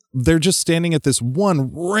 so they're just standing at this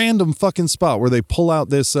one random fucking spot where they pull out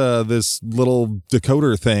this little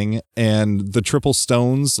decoder thing and the Triple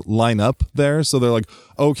Stones line up there. So they're like,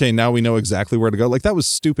 okay, now we know exactly where to go. Like that was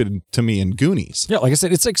stupid to me in Goonies. Yeah, like I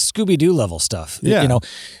said, it's like Scooby-Doo level stuff. Yeah.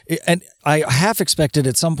 And I half expected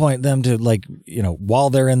at some point them to like, while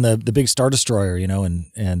they're in the big Star Destroyer,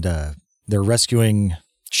 and they're rescuing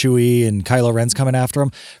Chewie and Kylo Ren's coming after him,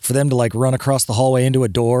 for them to like run across the hallway into a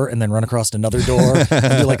door and then run across another door and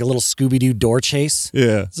do like a little Scooby-Doo door chase.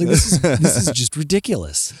 Yeah. It's like, this is just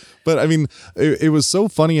ridiculous. But I mean, it was so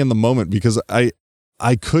funny in the moment because I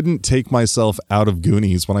couldn't take myself out of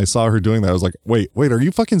Goonies when I saw her doing that. I was like, wait, are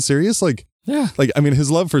you fucking serious? Like, yeah. Like, I mean, his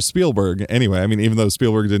love for Spielberg anyway, I mean, even though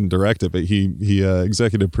Spielberg didn't direct it, but he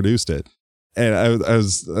executive produced it. And I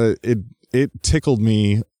was, it tickled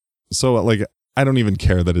me. So like, I don't even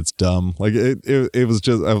care that it's dumb. Like it was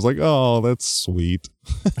just, I was like, oh, that's sweet.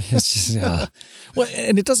 It's just, well,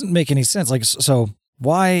 and it doesn't make any sense. Like, so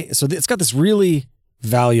why? So it's got this really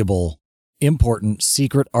valuable, important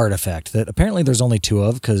secret artifact that apparently there's only two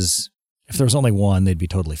of, because if there was only one, they'd be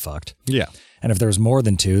totally fucked. Yeah. And if there was more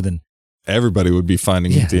than two, then everybody would be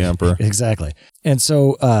finding the Emperor. Exactly. And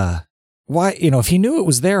so, why, if he knew it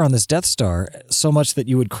was there on this Death Star so much that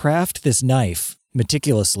you would craft this knife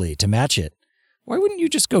meticulously to match it, why wouldn't you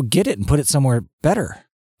just go get it and put it somewhere better?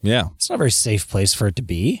 Yeah. It's not a very safe place for it to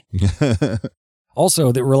be.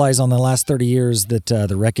 Also, that relies on the last 30 years that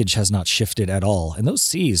the wreckage has not shifted at all. And those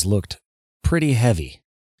seas looked pretty heavy.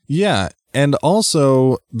 Yeah. And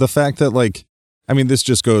also the fact that, like, I mean, this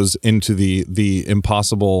just goes into the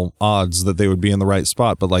impossible odds that they would be in the right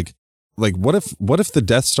spot. But like what if the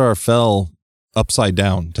Death Star fell upside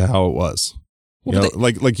down to how it was? You know,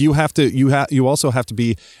 you also have to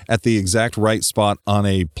be at the exact right spot on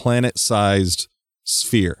a planet-sized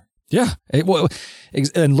sphere. Yeah.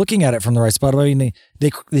 And looking at it from the right spot, I mean,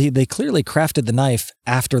 they clearly crafted the knife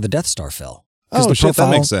after the Death Star fell. Oh, shit, that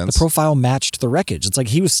makes sense. The profile matched the wreckage. It's like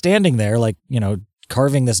he was standing there, like,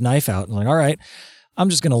 carving this knife out and like, all right, I'm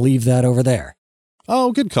just going to leave that over there.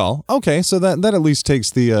 Oh, good call. Okay, so that at least takes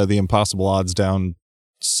the impossible odds down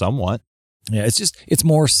somewhat. Yeah, it's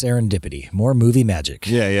more serendipity, more movie magic.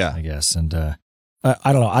 Yeah. I guess. And I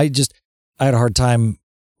don't know. I had a hard time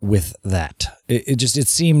with that. It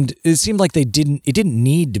seemed like it didn't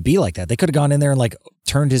need to be like that. They could have gone in there and like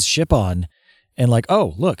turned his ship on and like,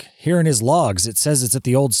 oh, look, here in his logs, it says it's at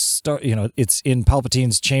the old star, it's in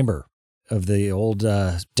Palpatine's chamber of the old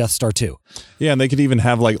Death Star 2. Yeah, and they could even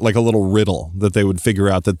have like a little riddle that they would figure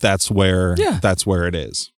out that's where it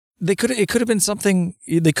is. It could have been something.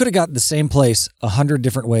 They could have got the same place 100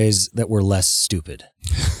 different ways that were less stupid.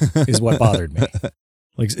 Is what bothered me.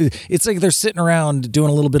 Like it's like they're sitting around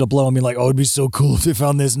doing a little bit of blow and being like, "Oh, it'd be so cool if they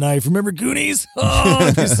found this knife. Remember Goonies? Oh,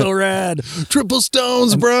 it'd be so rad. Triple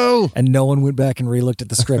stones, bro." And no one went back and re-looked at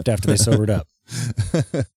the script after they sobered up.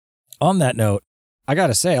 On that note, I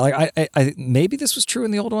gotta say, like I maybe this was true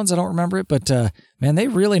in the old ones. I don't remember it, but man, they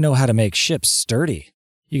really know how to make ships sturdy.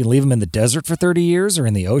 You can leave them in the desert for 30 years or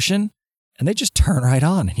in the ocean, and they just turn right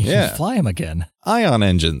on and you can fly them again. Ion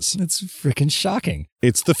engines. It's freaking shocking.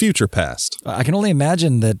 It's the future past. I can only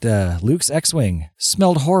imagine that Luke's X-Wing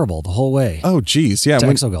smelled horrible the whole way. Oh, geez. Yeah. To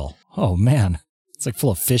Exegol. Oh, man. It's like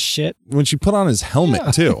full of fish shit. When she put on his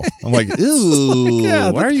helmet, too. I'm like, ew,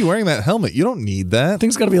 why are you wearing that helmet? You don't need that.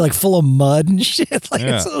 Thing's got to be like full of mud and shit. Like,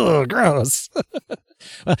 it's gross.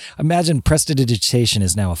 Imagine prestidigitation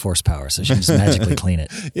is now a force power, so she can just magically clean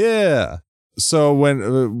it. Yeah. So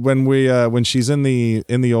when she's in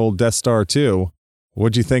the old Death Star 2,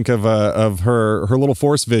 what'd you think of her little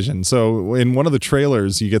force vision? So in one of the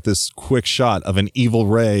trailers, you get this quick shot of an evil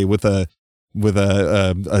Rey with a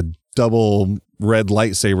double red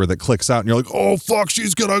lightsaber that clicks out, and you're like, oh fuck,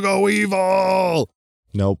 she's gonna go evil.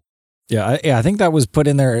 Nope. Yeah, I think that was put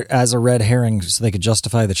in there as a red herring so they could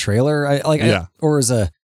justify the trailer. Or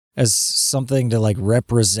as something to like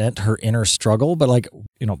represent her inner struggle. But like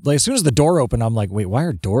as soon as the door opened, I'm like, wait, why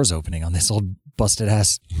are doors opening on this old busted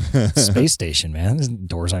ass space station, man? These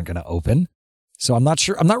doors aren't going to open. So I'm not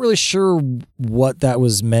really sure what that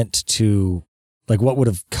was meant to, like, what would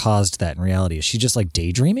have caused that in reality. Is she just like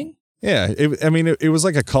daydreaming? Yeah, it was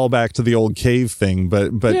like a callback to the old cave thing,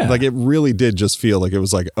 but like it really did just feel like it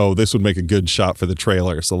was like, oh, this would make a good shot for the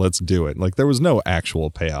trailer, so let's do it. Like there was no actual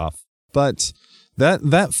payoff. But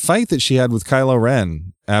that fight that she had with Kylo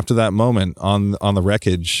Ren after that moment on the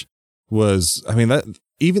wreckage was, I mean, that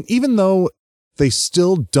even though they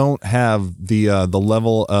still don't have the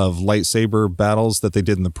level of lightsaber battles that they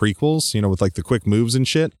did in the prequels, with like the quick moves and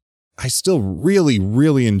shit, I still really,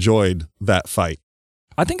 really enjoyed that fight.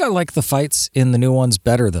 I think I like the fights in the new ones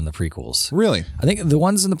better than the prequels. Really? I think the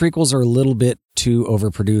ones in the prequels are a little bit too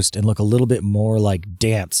overproduced and look a little bit more like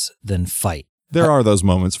dance than fight. There are those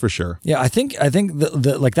moments for sure. Yeah, I think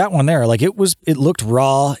the like that one there, like it looked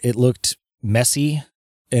raw, it looked messy,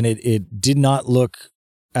 and it did not look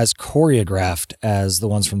as choreographed as the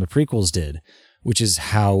ones from the prequels did, which is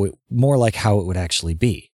more like how it would actually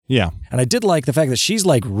be. Yeah. And I did like the fact that she's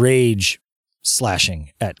like rage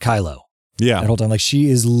slashing at Kylo. Yeah. That whole time, like she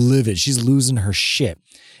is livid. She's losing her shit.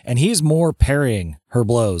 And he's more parrying her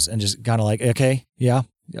blows and just kind of like, okay, yeah.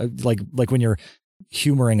 Like when you're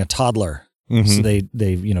humoring a toddler. Mm-hmm. So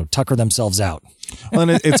they tucker themselves out. And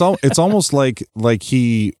it's almost like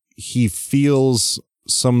he feels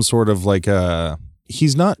some sort of like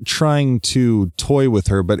he's not trying to toy with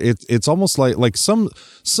her, but it's almost like some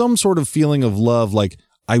sort of feeling of love, like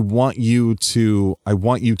I want you to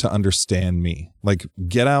understand me. Like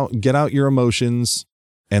get out your emotions,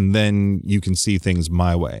 and then you can see things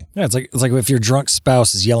my way. Yeah, it's like if your drunk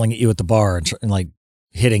spouse is yelling at you at the bar and like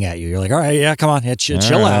hitting at you. You're like, all right, yeah, come on,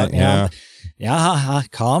 chill out. Yeah,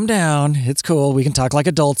 calm down. It's cool. We can talk like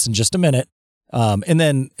adults in just a minute. And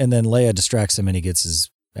then Leia distracts him and he gets his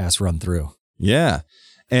ass run through. Yeah.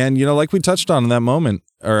 And, like we touched on in that moment,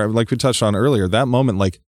 or like we touched on earlier, that moment,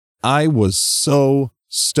 like I was so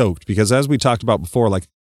stoked because as we talked about before, like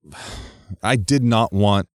I did not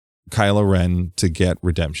want Kylo Ren to get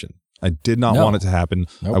redemption. I did not No. want it to happen.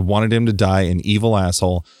 Nope. I wanted him to die an evil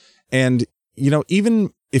asshole. And,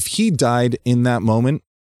 even if he died in that moment,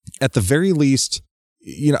 at the very least,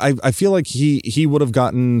 I feel like he would have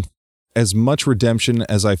gotten as much redemption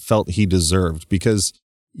as I felt he deserved, because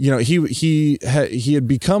he had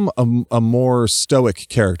become a more stoic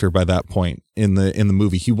character by that point in the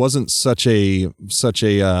movie. He wasn't such a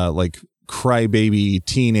like crybaby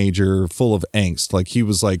teenager full of angst. Like, he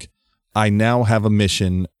was like, I now have a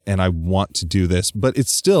mission and I want to do this, but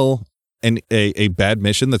it's still a bad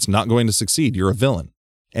mission that's not going to succeed. You're a villain.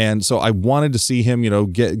 And so I wanted to see him,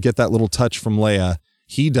 get that little touch from Leia.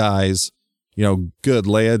 He dies, good.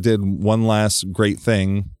 Leia did one last great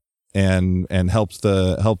thing and helped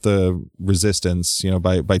the resistance,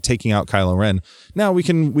 by taking out Kylo Ren. Now we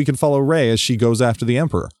can follow Rey as she goes after the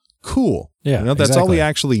Emperor. Cool. Yeah, that's all exactly. we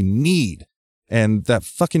actually need. And that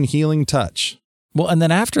fucking healing touch. Well, and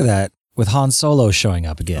then after that, with Han Solo showing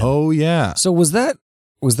up again. Oh yeah. So was that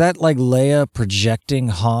like Leia projecting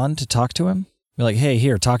Han to talk to him? Be like, hey,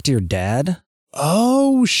 here, talk to your dad?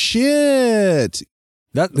 Oh shit.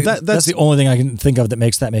 That's the only thing I can think of that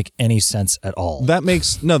makes that make any sense at all. That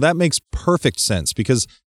makes perfect sense, because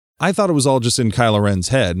I thought it was all just in Kylo Ren's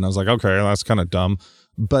head, and I was like, okay, that's kind of dumb.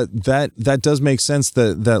 But that does make sense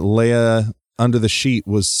that Leia under the sheet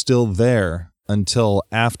was still there until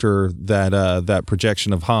after that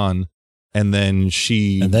projection of Han, and then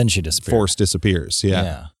she disappeared. Force disappears.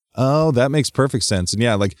 Yeah. Oh, that makes perfect sense. And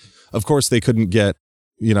yeah, like, of course they couldn't get,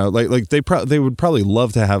 like they would probably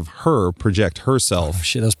love to have her project herself. Oh,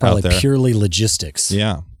 shit, that was probably purely logistics.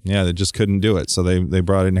 Yeah. Yeah. They just couldn't do it. So they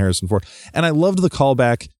brought in Harrison Ford. And I loved the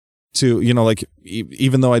callback to, like,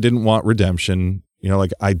 even though I didn't want redemption,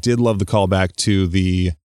 like, I did love the callback to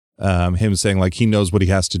the, him saying, like, he knows what he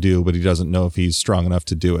has to do, but he doesn't know if he's strong enough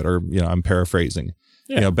to do it. Or, I'm paraphrasing.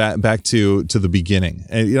 Yeah. Back to the beginning.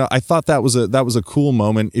 And, I thought that was a cool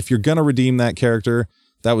moment. If you're going to redeem that character,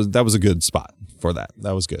 that was a good spot for that.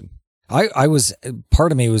 That was good. I was,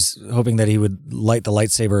 part of me was hoping that he would light the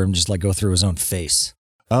lightsaber and just like go through his own face.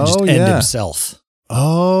 Oh, just yeah. end himself.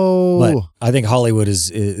 Oh. But I think Hollywood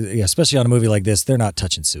is, especially on a movie like this, they're not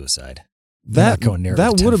touching suicide. They're not going near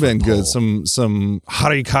that would have been good. pole. Some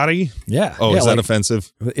harikari. Yeah. Oh, yeah, is that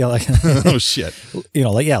offensive? Yeah, like Oh shit.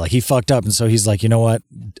 like he fucked up, and so he's like, you know what?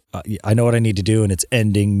 I know what I need to do, and it's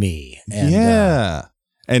ending me. And, yeah.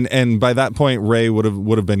 And by that point, Rey would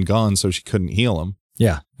have been gone, so she couldn't heal him.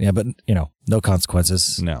 Yeah. But no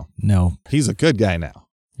consequences. No. He's a good guy now.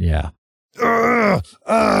 Yeah.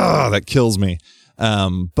 That kills me.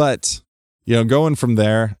 But going from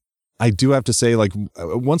there, I do have to say, like,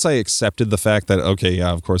 once I accepted the fact that, okay,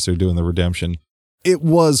 yeah, of course they're doing the redemption, it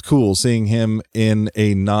was cool seeing him in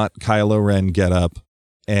a not Kylo Ren getup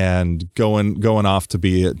and going off to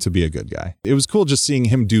be a good guy. It was cool just seeing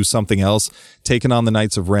him do something else, taking on the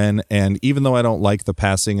Knights of Ren. And even though I don't like the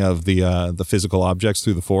passing of the physical objects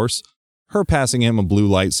through the Force, her passing him a blue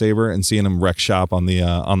lightsaber and seeing him wreck shop on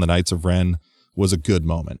the Knights of Ren was a good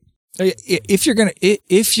moment. If you're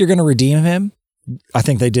gonna redeem him, I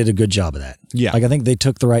think they did a good job of that. Yeah. Like, I think they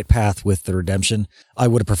took the right path with the redemption. I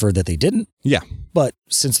would have preferred that they didn't. Yeah. But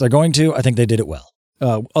since they're going to, I think they did it well.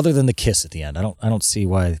 Other than the kiss at the end, I don't see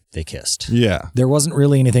why they kissed. Yeah. There wasn't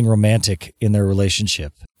really anything romantic in their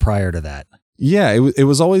relationship prior to that. Yeah, it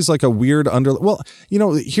was always like a weird well,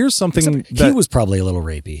 here's something that he was probably a little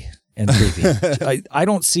rapey and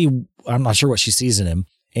creepy. I'm not sure what she sees in him.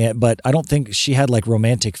 But I don't think she had like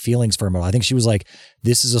romantic feelings for him at all. I think she was like,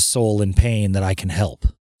 this is a soul in pain that I can help.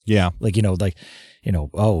 Yeah. Like,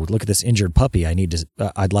 oh, look at this injured puppy.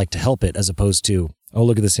 I'd like to help it, as opposed to, oh,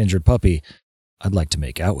 look at this injured puppy. I'd like to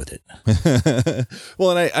make out with it.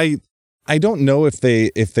 Well, and I don't know if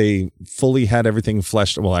they fully had everything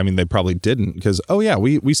fleshed. Well, I mean, they probably didn't, because, oh yeah,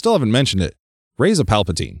 we still haven't mentioned it. Rey's a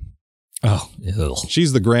Palpatine. Oh, ew.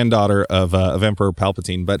 She's the granddaughter of Emperor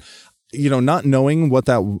Palpatine, but not knowing what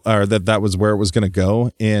that was where it was going to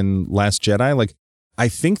go in Last Jedi, like, I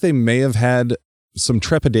think they may have had some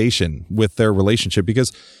trepidation with their relationship,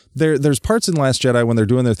 because there's parts in Last Jedi when they're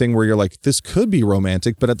doing their thing where you're like, this could be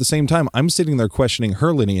romantic, but at the same time, I'm sitting there questioning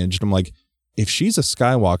her lineage, and I'm like, if she's a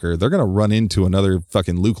Skywalker, they're going to run into another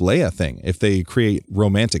fucking Luke Leia thing if they create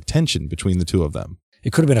romantic tension between the two of them.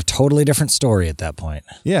 It could have been a totally different story at that point.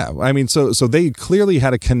 Yeah, I mean, so they clearly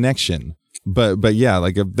had a connection. But yeah,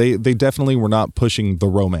 like, they definitely were not pushing the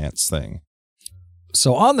romance thing.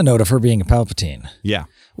 So on the note of her being a Palpatine, yeah,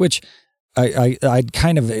 which I'd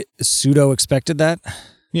kind of pseudo expected that.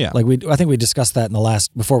 Yeah, like I think we discussed that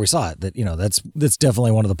before we saw it, that that's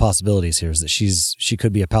definitely one of the possibilities here, is that she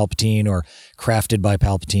could be a Palpatine or crafted by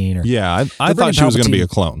Palpatine. Or yeah, I thought she was going to be a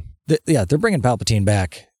clone. They're bringing Palpatine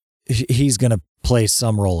back he's going to play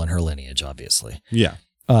some role in her lineage, obviously. Yeah.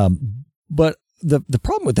 But the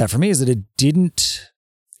problem with that for me is that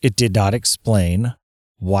it did not explain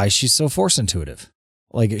why she's so Force intuitive.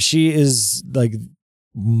 Like, she is like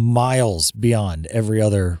miles beyond every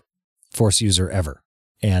other Force user ever.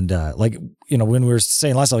 And like, you know, when we were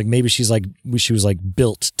saying last time, like maybe she was like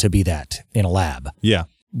built to be that in a lab. Yeah.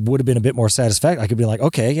 Would have been a bit more satisfactory. I could be like,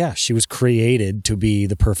 okay, yeah, she was created to be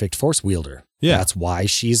the perfect Force wielder. Yeah. That's why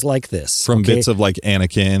she's like this. From bits of like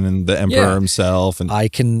Anakin and the Emperor himself. And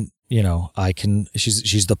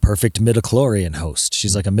she's the perfect midichlorian host.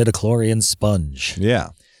 She's like a midichlorian sponge. Yeah.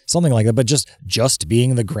 Something like that. But just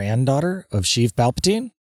being the granddaughter of Sheev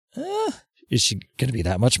Palpatine, is she going to be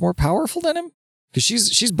that much more powerful than him? Because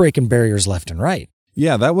she's breaking barriers left and right.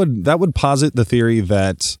 Yeah, that would posit the theory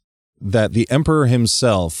that the Emperor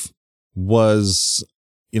himself was,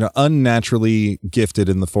 you know, unnaturally gifted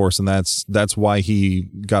in the Force, and that's why he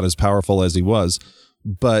got as powerful as he was.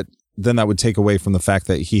 But then that would take away from the fact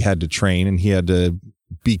that he had to train and he had to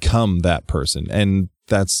become that person. And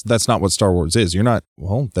that's not what Star Wars is. You're not,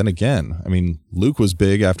 well, then again, I mean, Luke was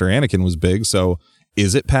big after Anakin was big, so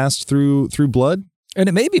is it passed through blood? And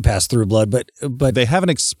it may be passed through blood, but they haven't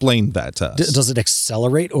explained that to us. Does it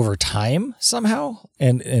accelerate over time somehow?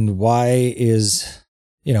 And why is,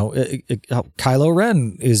 you know, Kylo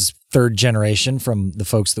Ren is third generation from the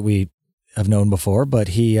folks that we have known before, but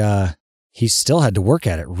he still had to work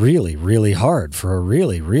at it really, really hard for a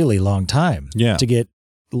really, really long time to get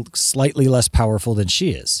slightly less powerful than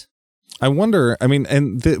she is. I wonder, I mean,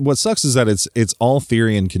 and what sucks is that it's all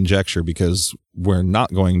theory and conjecture because we're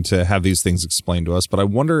not going to have these things explained to us. But I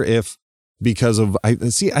wonder if because of, I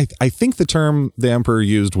think the term the Emperor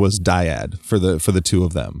used was dyad for the two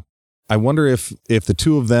of them. I wonder if the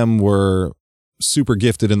two of them were super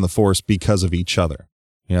gifted in the Force because of each other,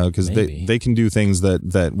 you know, because they can do things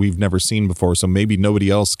that we've never seen before. So maybe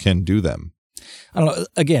nobody else can do them. I don't know.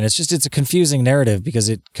 Again, it's a confusing narrative because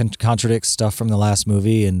it contradicts stuff from the last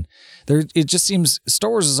movie, and it just seems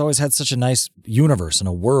Star Wars has always had such a nice universe and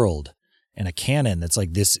a world and a canon that's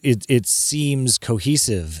like this. It seems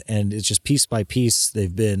cohesive, and it's just piece by piece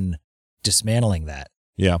they've been dismantling that.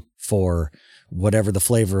 Yeah. For whatever the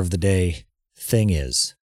flavor of the day thing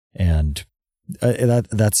is, and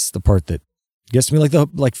that's the part that gets me. What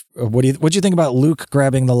do you think about Luke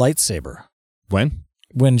grabbing the lightsaber?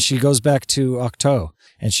 When she goes back to Ahch-To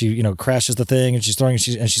and she, you know, crashes the thing and she's going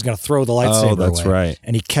to throw the lightsaber away. Oh, that's right.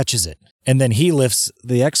 And he catches it. And then he lifts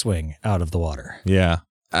the X-Wing out of the water. Yeah.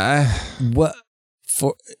 What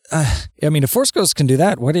for? I mean, if Force Ghosts can do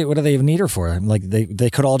that, what do they even need her for? Like they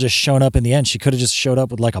could all just shown up in the end. She could have just showed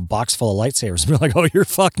up with like a box full of lightsabers and be like, "Oh, you're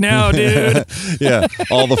fucked now, dude." Yeah.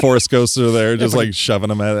 All the Force Ghosts are there just like shoving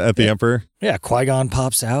them at the Emperor. Yeah. Qui-Gon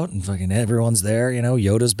pops out and fucking everyone's there. You know,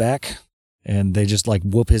 Yoda's back. And they just like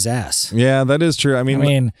whoop his ass. Yeah, that is true. I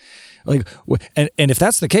mean, like, and if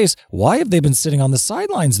that's the case, why have they been sitting on the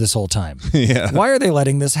sidelines this whole time? Yeah. Why are they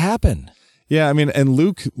letting this happen? Yeah, I mean, and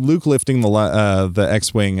Luke lifting the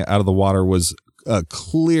X-Wing out of the water was a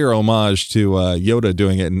clear homage to Yoda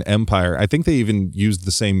doing it in Empire. I think they even used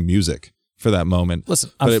the same music for that moment. Listen,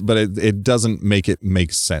 but it doesn't make it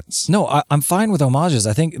make sense. No, I'm fine with homages.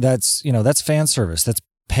 I think that's fan service. That's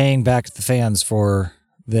paying back the fans for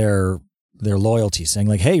their loyalty, saying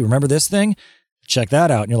like, hey, remember this thing? Check that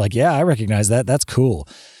out. And you're like, yeah, I recognize that. That's cool.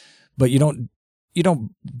 But you don't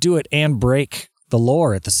do it and break the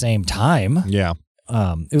lore at the same time. Yeah.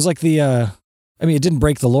 It was like it didn't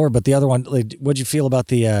break the lore, but the other one, like, what'd you feel about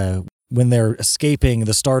when they're escaping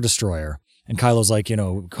the Star Destroyer and Kylo's like, you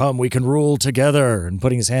know, come, we can rule together, and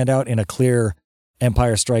putting his hand out in a clear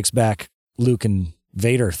Empire Strikes Back Luke and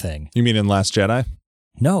Vader thing. You mean in Last Jedi?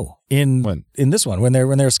 No, in this one when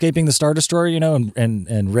they're escaping the Star Destroyer, you know,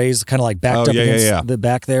 and Rey's kind of like backed up against the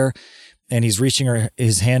back there, and he's reaching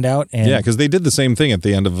his hand out, and because they did the same thing at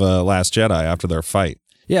the end of Last Jedi after their fight.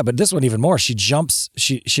 Yeah, but this one even more. She jumps.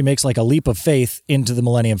 She makes like a leap of faith into the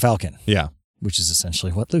Millennium Falcon. Yeah, which is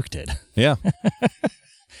essentially what Luke did. Yeah,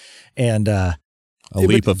 and a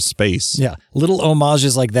leap of space. Yeah, little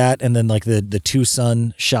homages like that, and then like the two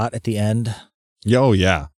sun shot at the end. Oh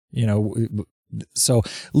yeah, you know. So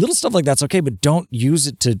little stuff like that's okay, but don't use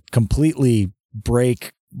it to completely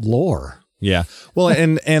break lore. Yeah. Well,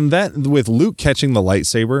 and that with Luke catching the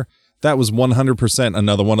lightsaber, that was 100%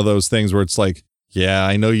 another one of those things where it's like, yeah,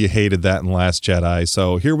 I know you hated that in Last Jedi,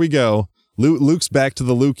 so here we go. Luke's back to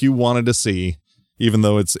the Luke you wanted to see, even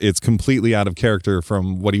though it's completely out of character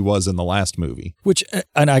from what he was in the last movie. Which,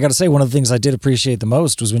 and I got to say, one of the things I did appreciate the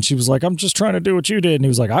most was when she was like, I'm just trying to do what you did. And he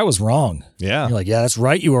was like, I was wrong. Yeah. And you're like, yeah, that's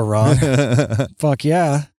right. You were wrong. Fuck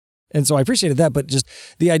yeah. And so I appreciated that, but just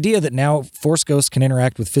the idea that now Force ghosts can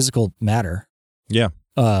interact with physical matter, Yeah.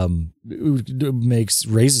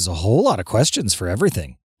 raises a whole lot of questions for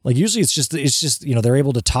everything. Like usually it's just, they're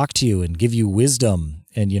able to talk to you and give you wisdom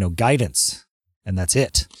and, guidance, and that's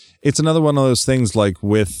it. It's another one of those things like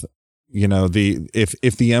with,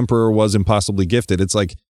 if the Emperor was impossibly gifted, it's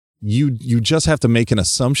like you just have to make an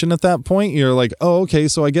assumption at that point. You're like, oh, okay,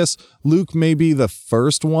 so I guess Luke may be the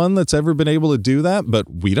first one that's ever been able to do that, but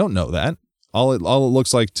we don't know that. All it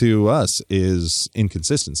looks like to us is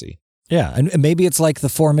inconsistency. Yeah, and maybe it's like the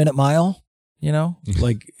 4-minute mile,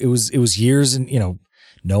 like it was years and,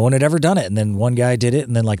 no one had ever done it. And then one guy did it.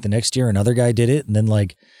 And then like the next year, another guy did it. And then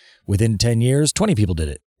like within 10 years, 20 people did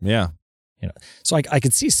it. Yeah. So I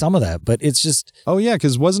could see some of that, but it's just. Oh, yeah.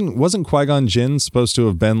 Because wasn't Qui-Gon Jinn supposed to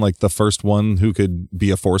have been like the first one who could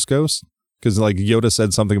be a Force ghost? Because like Yoda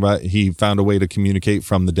said something about he found a way to communicate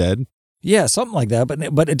from the dead. Yeah, something like that.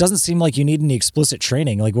 But it doesn't seem like you need any explicit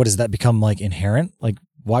training. Like, what does that become like inherent? Like,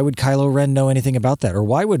 why would Kylo Ren know anything about that? Or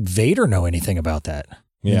why would Vader know anything about that?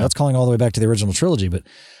 Yeah. That's calling all the way back to the original trilogy. But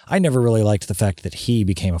I never really liked the fact that he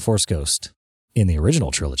became a Force ghost in the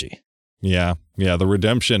original trilogy. Yeah. Yeah. The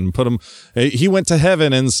redemption put him. He went to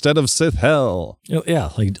heaven instead of Sith hell.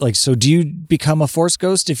 Yeah. Like, so do you become a Force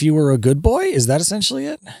ghost if you were a good boy? Is that essentially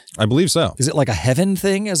it? I believe so. Is it like a heaven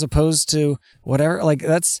thing as opposed to whatever? Like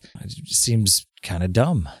it seems kind of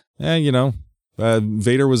dumb. Yeah.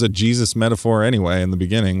 Vader was a Jesus metaphor anyway in the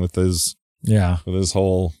beginning with his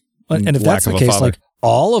whole. And if that's the case, father. like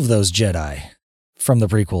all of those Jedi from the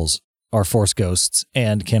prequels are Force ghosts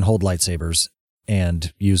and can hold lightsabers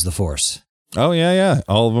and use the Force. Oh, yeah.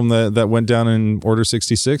 All of them that went down in Order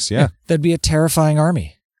 66. Yeah. That'd be a terrifying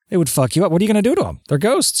army. They would fuck you up. What are you going to do to them? They're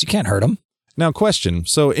ghosts. You can't hurt them. Now, question.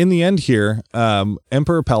 So in the end here,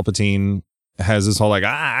 Emperor Palpatine has this whole like,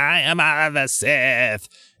 I am out of the Sith.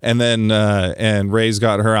 And then and Rey's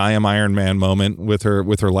got her I am Iron Man moment with her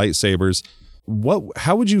lightsabers.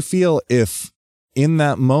 How would you feel if in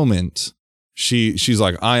that moment she's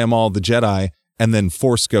like, I am all the Jedi, and then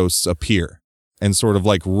Force ghosts appear and sort of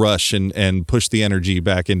like rush and push the energy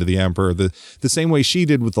back into the Emperor the same way she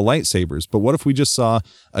did with the lightsabers? But what if we just saw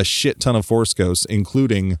a shit ton of Force ghosts,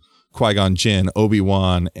 including Qui-Gon Jinn,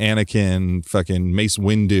 Obi-Wan, Anakin, fucking Mace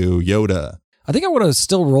Windu, Yoda? I think I would have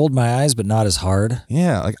still rolled my eyes, but not as hard.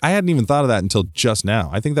 Yeah, like I hadn't even thought of that until just now.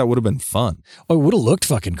 I think that would have been fun. Oh, it would have looked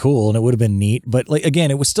fucking cool and it would have been neat. But like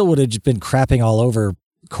again, it still would have been crapping all over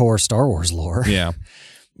core Star Wars lore. Yeah.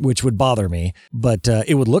 Which would bother me. But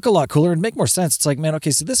it would look a lot cooler and make more sense. It's like, man,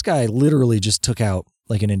 okay, so this guy literally just took out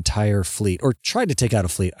like an entire fleet or tried to take out a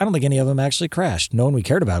fleet. I don't think any of them actually crashed. No one we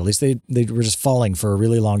cared about. At least they were just falling for a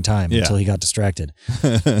really long time until he got distracted.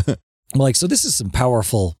 Like, so this is some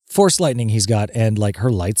powerful Force lightning he's got, and like her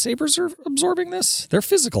lightsabers are absorbing this. They're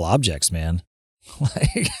physical objects, man.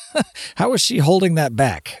 Like, how is she holding that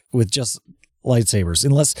back with just lightsabers?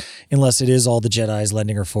 Unless it is all the Jedi's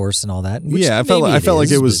lending her Force and all that. Yeah, I felt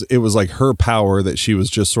like it was like her power that she was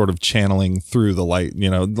just sort of channeling through the light.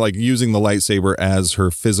 Like using the lightsaber as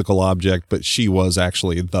her physical object, but she was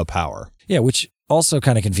actually the power. Yeah, which also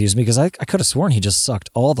kind of confused me because I could have sworn he just sucked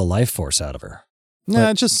all the life force out of her.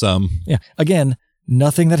 Nah, just some. Yeah. Again,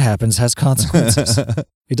 nothing that happens has consequences.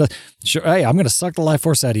 It does. Sure. Hey, I'm going to suck the life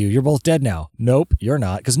force out of you. You're both dead now. Nope, you're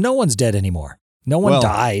not. Because no one's dead anymore. No one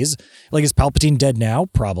dies. Like, is Palpatine dead now?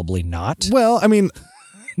 Probably not. Well, I mean,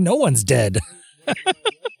 no one's dead.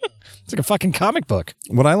 It's like a fucking comic book.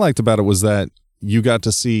 What I liked about it was that you got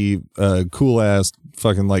to see a cool ass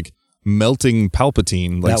fucking like melting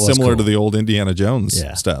Palpatine, like similar to the old Indiana Jones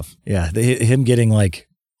stuff. Yeah. Him getting like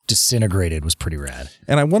disintegrated was pretty rad.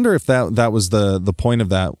 And I wonder if that was the point of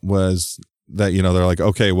that was that, they're like,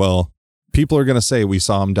 okay, well, people are going to say we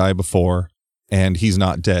saw him die before and he's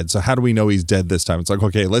not dead. So how do we know he's dead this time? It's like,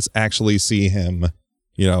 okay, let's actually see him,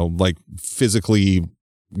 like physically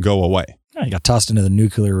go away. He got tossed into the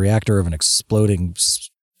nuclear reactor of an exploding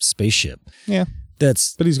spaceship. Yeah.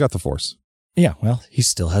 But he's got the Force. Yeah, well, he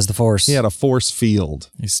still has the Force. He had a Force field.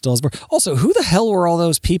 He still has. Also, who the hell were all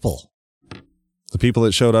those people? The people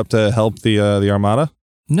that showed up to help the Armada?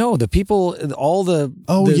 No, the people, all the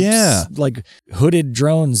like hooded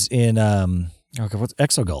drones in what's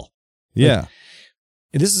Exegol? Yeah.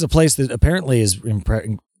 Like, this is a place that apparently is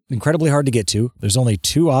incredibly hard to get to. There's only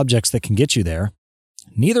 2 objects that can get you there,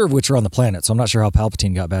 neither of which are on the planet, so I'm not sure how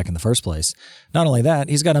Palpatine got back in the first place. Not only that,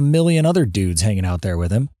 he's got a million other dudes hanging out there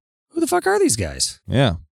with him. Who the fuck are these guys?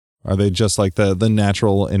 Yeah. Are they just like the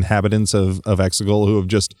natural inhabitants of Exegol who have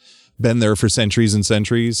just been there for centuries and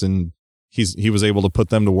centuries, and he was able to put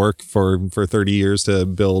them to work for 30 years to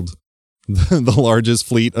build the largest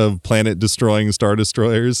fleet of planet-destroying Star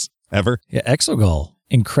Destroyers? ever. Yeah, Exegol,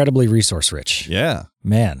 incredibly resource rich. Yeah.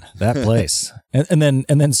 Man, that place. and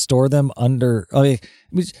then store them under. I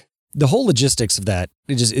mean, the whole logistics of that,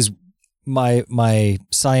 it just is my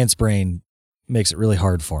science brain makes it really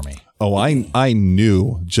hard for me. Oh, I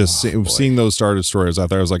knew just seeing those Star Destroyers out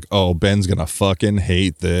there. I was like, oh, Ben's gonna fucking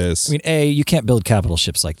hate this. I mean, you can't build capital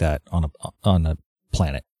ships like that on a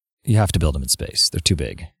planet. You have to build them in space. They're too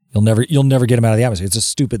big. You'll never get them out of the atmosphere. It's a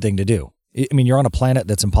stupid thing to do. I mean, you're on a planet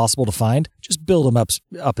that's impossible to find. Just build them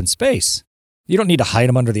up in space. You don't need to hide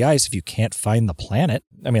them under the ice if you can't find the planet.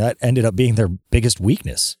 I mean, that ended up being their biggest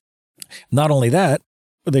weakness. Not only that,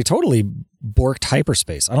 they totally borked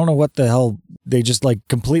hyperspace. I don't know what the hell they just like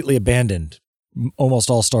completely abandoned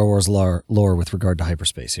almost all Star Wars lore with regard to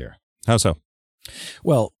hyperspace here. How so?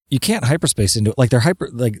 Well, you can't hyperspace into it. Like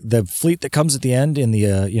the fleet that comes at the end in the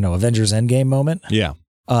Avengers Endgame moment. Yeah.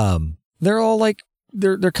 They're all like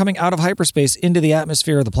they're coming out of hyperspace into the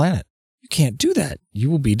atmosphere of the planet. You can't do that.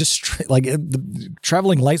 You will be destroyed. Like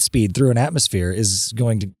traveling light speed through an atmosphere is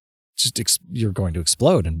going to you're going to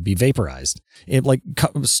explode and be vaporized. Like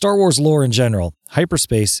Star Wars lore in general,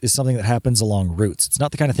 hyperspace is something that happens along routes. It's not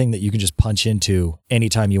the kind of thing that you can just punch into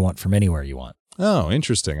anytime you want from anywhere you want. Oh,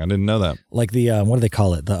 interesting. I didn't know that. Like the what do they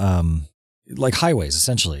call it? The like highways,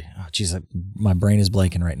 essentially. Oh, geez, my brain is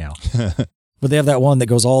blanking right now. But they have that one that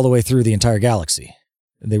goes all the way through the entire galaxy.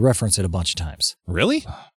 They reference it a bunch of times. Really?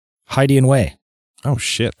 Hydian Way. Oh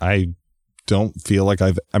shit! I don't feel like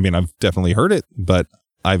I've definitely heard it, but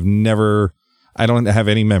I don't have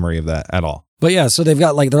any memory of that at all. But yeah, so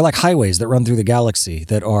they're like highways that run through the galaxy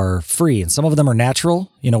that are free. And some of them are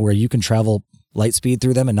natural, where you can travel light speed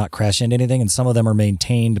through them and not crash into anything. And some of them are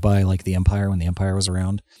maintained by like the Empire when the Empire was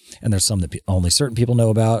around. And there's some that only certain people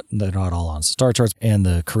know about. And they're not all on Star Charts. And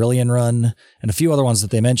the Carillion Run and a few other ones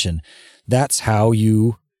that they mention. That's how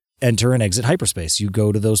you enter and exit hyperspace. You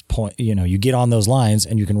go to those points, you get on those lines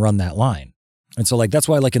and you can run that line. And so like, that's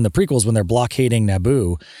why like in the prequels, when they're blockading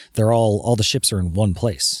Naboo, they're all the ships are in one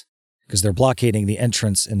place because they're blockading the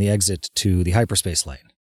entrance and the exit to the hyperspace lane.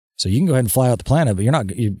 So you can go ahead and fly out the planet, but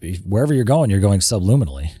wherever you're going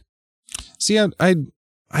subluminally. See, I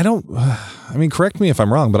don't, I mean, correct me if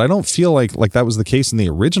I'm wrong, but I don't feel like that was the case in the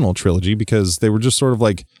original trilogy because they were just sort of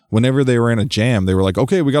like, whenever they were in a jam, they were like,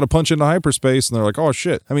 okay, we got to punch into hyperspace. And they're like, oh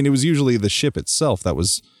shit. I mean, it was usually the ship itself that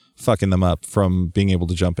was fucking them up from being able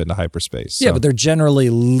to jump into hyperspace. So. Yeah, but they're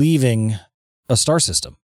generally leaving a star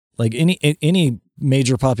system. Like any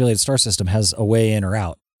major populated star system has a way in or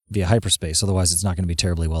out via hyperspace. Otherwise, it's not going to be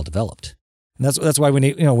terribly well developed. And that's why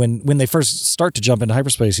when they first start to jump into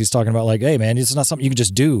hyperspace, he's talking about like, hey man, it's not something you can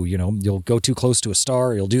just do. You'll go too close to a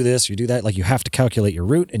star, you'll do this, you do that. Like you have to calculate your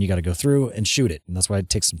route and you got to go through and shoot it. And that's why it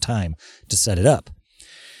takes some time to set it up.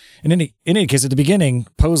 And in any case, at the beginning,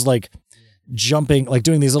 Poe's like jumping, like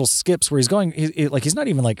doing these little skips where he's going, he's not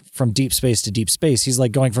even like from deep space to deep space. He's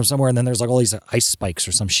like going from somewhere and then there's like all these ice spikes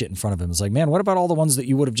or some shit in front of him. It's like, man, what about all the ones that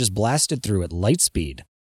you would have just blasted through at light speed?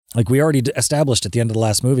 Like we already established at the end of the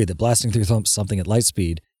last movie that blasting through something at light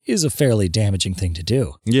speed is a fairly damaging thing to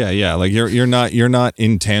do. Yeah. Like you're not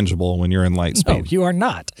intangible when you're in light speed. No, you are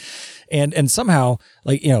not. And somehow,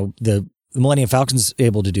 like, the Millennium Falcon's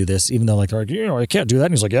able to do this, even though like they're like, I can't do that.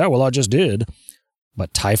 And he's like, yeah, well, I just did.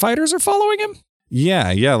 But TIE fighters are following him?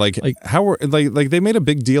 Yeah. Like how were like they made a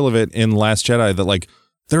big deal of it in Last Jedi that like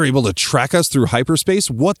they're able to track us through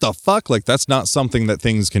hyperspace. What the fuck? Like that's not something that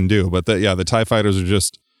things can do. But the TIE fighters are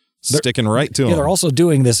just sticking right to them. Yeah, they're also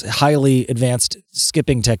doing this highly advanced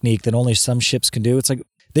skipping technique that only some ships can do. It's like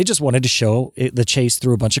they just wanted to show the chase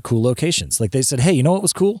through a bunch of cool locations. Like they said, hey, you know what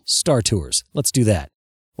was cool? Star Tours. Let's do that.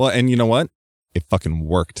 Well, and you know what? It fucking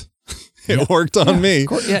worked. It worked on me.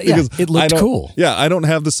 Because it looked cool. Yeah, I don't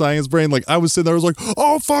have the science brain. Like I was sitting there, I was like,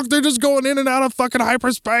 oh fuck, they're just going in and out of fucking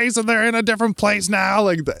hyperspace and they're in a different place now.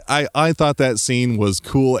 Like I thought that scene was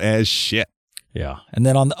cool as shit. Yeah, and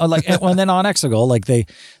then on Exegol, like they're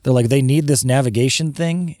like they need this navigation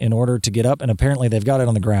thing in order to get up, and apparently they've got it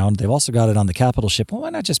on the ground. They've also got it on the capital ship. Well,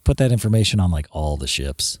 why not just put that information on like all the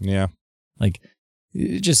ships? Yeah, like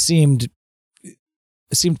it just seemed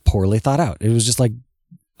poorly thought out. It was just like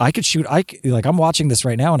I'm watching this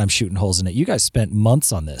right now and I'm shooting holes in it. You guys spent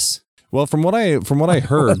months on this. Well, from what I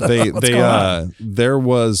heard, there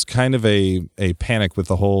was kind of a panic with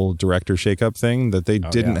the whole director shakeup thing that they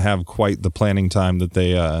didn't have quite the planning time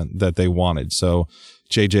that they wanted. So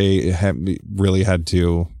JJ really had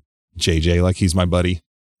to like he's my buddy,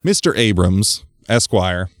 Mr. Abrams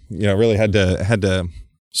Esquire, really had to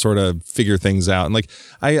sort of figure things out. And like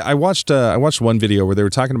I watched one video where they were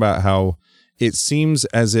talking about how it seems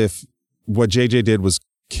as if what JJ did was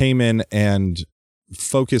came in and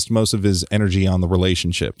focused most of his energy on the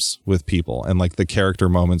relationships with people and like the character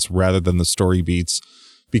moments rather than the story beats,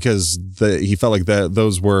 because he felt like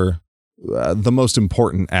those were the most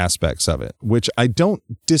important aspects of it, which I don't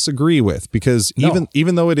disagree with, because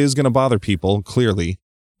even though it is going to bother people, clearly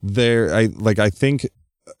I think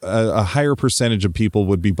a higher percentage of people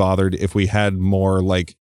would be bothered if we had more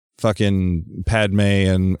like fucking Padme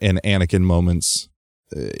and Anakin moments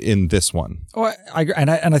in this one. Oh, I agree. And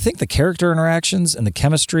I think the character interactions and the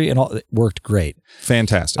chemistry and all worked great.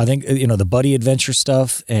 Fantastic. I think, the buddy adventure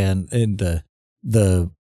stuff and the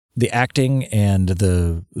acting and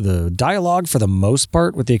the dialogue, for the most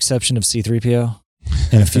part, with the exception of C-3PO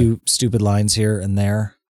and a few stupid lines here and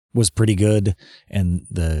there, was pretty good. And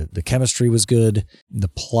the chemistry was good. The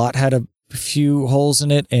plot had a few holes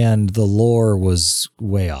in it, and the lore was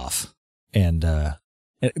way off. And like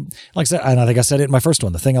I said, and I think I said it in my first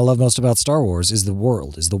one, the thing I love most about Star Wars is the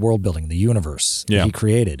world building, the universe that he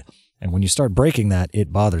created. And when you start breaking that,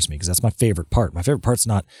 it bothers me, because that's my favorite part. My favorite part's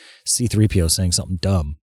not C-3PO saying something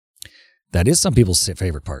dumb. That is some people's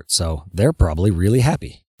favorite part. So they're probably really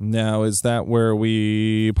happy. Now, is that where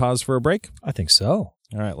we pause for a break? I think so.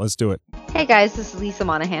 All right, let's do it. Hey guys, this is Lisa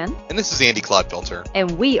Monahan. And this is Andy Clodfilter.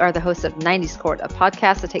 And we are the hosts of 90s Court, a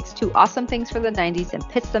podcast that takes two awesome things from the 90s and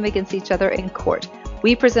pits them against each other in court.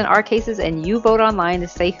 We present our cases and you vote online to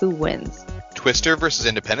say who wins. Twister versus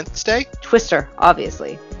Independence Day? Twister,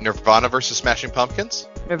 obviously. Nirvana versus Smashing Pumpkins?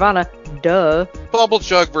 Nirvana, duh. Bubble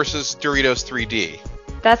Jug versus Doritos 3D?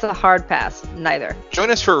 That's a hard pass. Neither.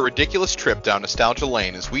 Join us for a ridiculous trip down nostalgia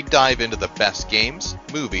lane as we dive into the best games,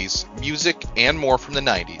 movies, music, and more from the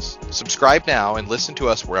 90s. Subscribe now and listen to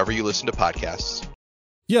us wherever you listen to podcasts.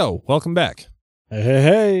 Yo, welcome back.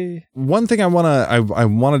 Hey. One thing I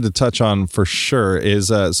wanted to touch on for sure is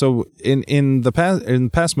so in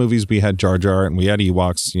past movies we had Jar Jar and we had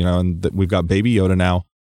Ewoks, and we've got Baby Yoda now.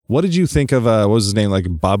 What did you think of what was his name, like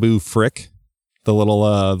Babu Frick? The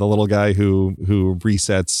little guy who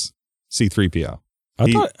resets C-3PO.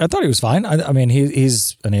 I thought he was fine. I mean,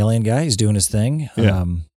 he's an alien guy. He's doing his thing. Yeah.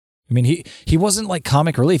 I mean, he wasn't like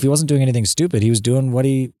comic relief. He wasn't doing anything stupid. He was doing what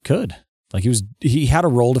he could. Like he had a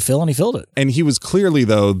role to fill and he filled it. And he was clearly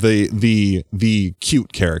though the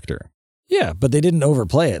cute character. Yeah, but they didn't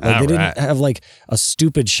overplay it. Like they didn't have like a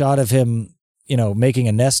stupid shot of him, making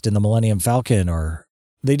a nest in the Millennium Falcon, or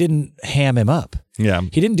they didn't ham him up. Yeah.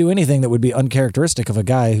 He didn't do anything that would be uncharacteristic of a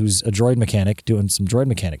guy who's a droid mechanic doing some droid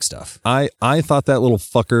mechanic stuff. I thought that little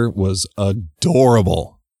fucker was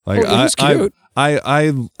adorable. Like he was cute.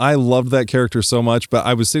 I loved that character so much, but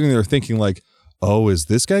I was sitting there thinking like, oh, is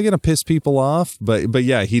this guy gonna piss people off? But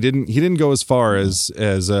yeah, he didn't go as far as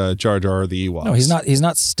Jar Jar or the Ewoks. No, he's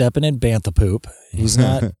not stepping in bantha poop. He's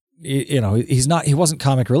not he wasn't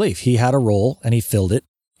comic relief. He had a role and he filled it,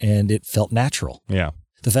 and it felt natural. Yeah.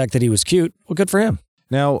 The fact that he was cute, well, good for him.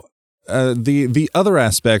 Now, the other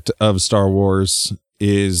aspect of Star Wars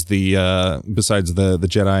is besides the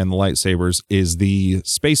Jedi and the lightsabers, is the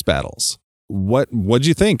space battles. What'd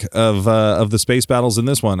you think of the space battles in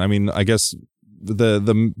this one? I mean, I guess were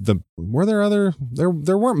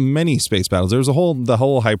there weren't many space battles. There was the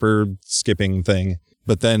whole hyper skipping thing,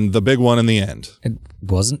 but then the big one in the end. It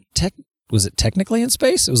wasn't was it technically in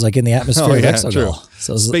space? It was like in the atmosphere of Exegol. True.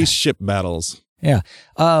 So spaceship battles. Yeah.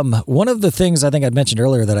 One of the things I think I'd mentioned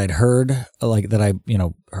earlier that I'd heard, like that I,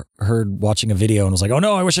 heard watching a video and was like, oh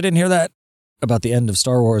no, I wish I didn't hear that about the end of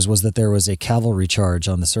Star Wars, was that there was a cavalry charge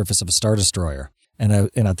on the surface of a Star Destroyer. And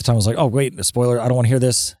at the time I was like, oh wait, a spoiler, I don't want to hear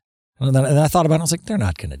this. And then I thought about it, I was like, they're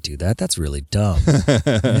not going to do that. That's really dumb.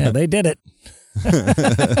 Yeah, they did it.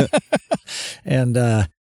 And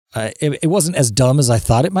it wasn't as dumb as I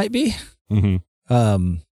thought it might be.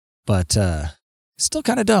 Mm-hmm. But still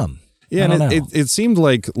kind of dumb. Yeah, and it seemed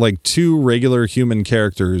like two regular human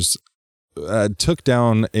characters took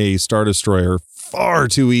down a Star Destroyer far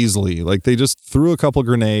too easily. Like they just threw a couple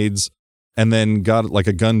grenades and then got like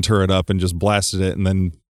a gun turret up and just blasted it, and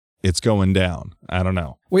then it's going down. I don't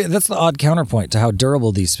know. Well, that's the odd counterpoint to how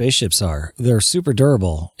durable these spaceships are. They're super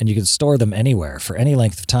durable, and you can store them anywhere for any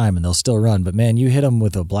length of time, and they'll still run. But man, you hit them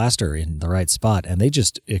with a blaster in the right spot, and they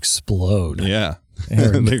just explode. Yeah.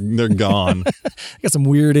 They're gone. Got some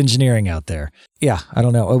weird engineering out there. Yeah, I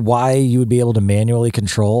don't know why you would be able to manually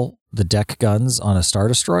control the deck guns on a Star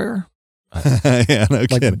Destroyer. Yeah, no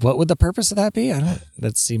kidding. What would the purpose of that be?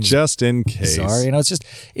 That seems just in case. Sorry,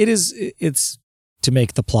 it's to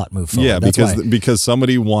make the plot move forward. Yeah, because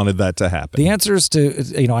somebody wanted that to happen. The answers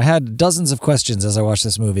to, I had dozens of questions as I watched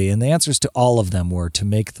this movie, and the answers to all of them were to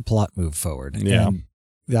make the plot move forward. Yeah. And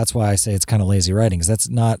that's why I say it's kind of lazy writing, because that's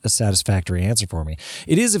not a satisfactory answer for me.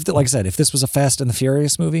 It is if, like I said, if this was a Fast and the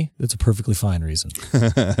Furious movie, that's a perfectly fine reason.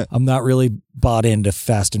 I'm not really bought into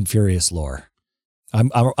Fast and Furious lore.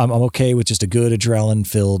 I'm okay with just a good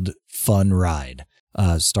adrenaline-filled, fun ride.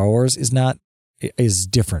 Star Wars is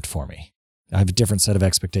different for me. I have a different set of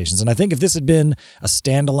expectations. And I think if this had been a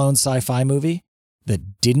standalone sci-fi movie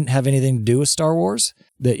that didn't have anything to do with Star Wars,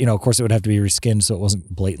 that, you know, of course it would have to be reskinned so it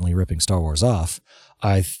wasn't blatantly ripping Star Wars off,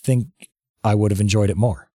 I think I would have enjoyed it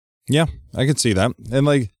more. Yeah, I can see that. And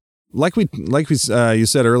you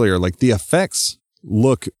said earlier, like the effects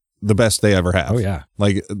look the best they ever have. Oh yeah.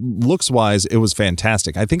 Like looks wise, it was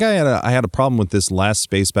fantastic. I think I had a problem with this last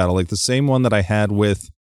space battle, like the same one that I had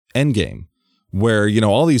with Endgame, where, you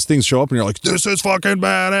know, all these things show up and you're like, this is fucking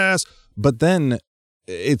badass. But then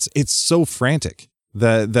it's so frantic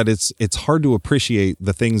that it's hard to appreciate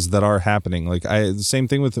the things that are happening. Like the same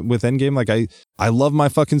thing with Endgame. Like I love my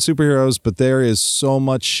fucking superheroes, but there is so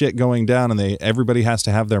much shit going down and everybody has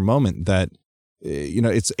to have their moment that, you know,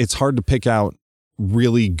 it's hard to pick out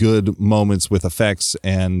really good moments with effects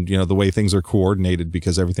and, you know, the way things are coordinated,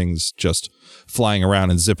 because everything's just flying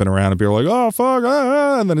around and zipping around and people are like, oh fuck,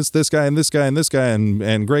 and then it's this guy and this guy and this guy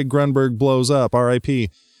and Greg Grunberg blows up,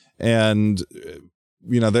 R.I.P. And,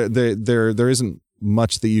 you know, there isn't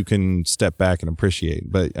much that you can step back and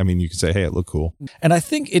appreciate, but I mean, you can say, hey, it looked cool. And I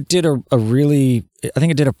think it did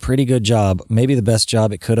a pretty good job, maybe the best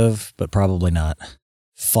job it could have, but probably not,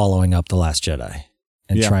 following up The Last Jedi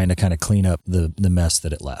and trying to kind of clean up the mess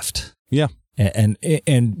that it left. Yeah.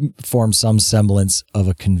 And form some semblance of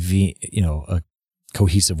a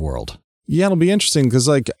cohesive world. Yeah, it'll be interesting because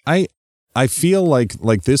like I feel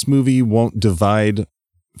like this movie won't divide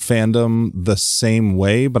fandom the same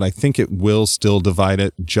way, but I think it will still divide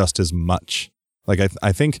it just as much. Like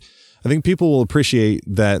I think people will appreciate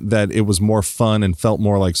that it was more fun and felt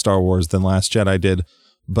more like Star Wars than Last Jedi did,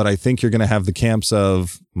 but I think you're going to have the camps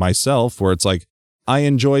of myself where it's like, I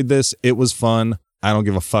enjoyed this, it was fun, I don't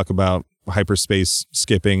give a fuck about hyperspace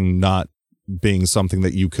skipping not being something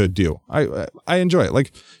that you could do. I enjoy it.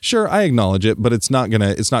 Like, sure, I acknowledge it, but it's not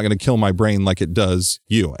gonna kill my brain like it does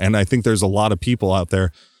you. And I think there's a lot of people out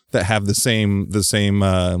there that have the same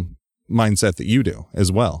mindset that you do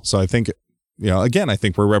as well. So I think, you know, again, I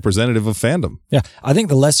think we're representative of fandom. Yeah, I think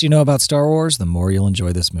the less you know about Star Wars, the more you'll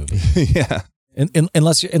enjoy this movie. Yeah.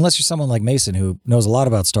 Unless you're someone like Mason who knows a lot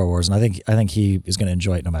about Star Wars, and I think he is going to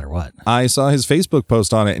enjoy it no matter what. I saw his Facebook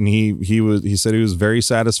post on it, and he said he was very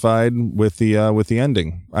satisfied with the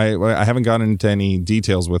ending. I haven't gotten into any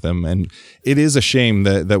details with him, and it is a shame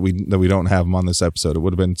that we don't have him on this episode. It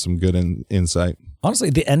would have been some good insight. Honestly,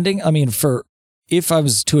 the ending, I mean, if I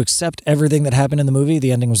was to accept everything that happened in the movie,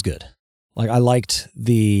 the ending was good. Like I liked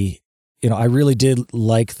I really did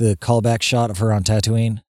like the callback shot of her on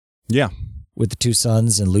Tatooine. Yeah. With the two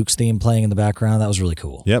sons and Luke's theme playing in the background. That was really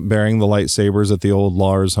cool. Yep, bearing the lightsabers at the old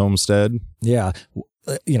Lars homestead. Yeah.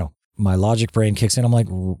 My logic brain kicks in. I'm like,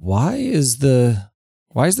 why is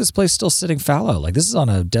this place still sitting fallow? Like, this is on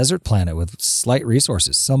a desert planet with slight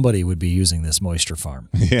resources. Somebody would be using this moisture farm.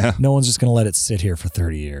 Yeah. No one's just going to let it sit here for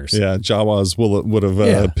 30 years. Yeah, Jawas would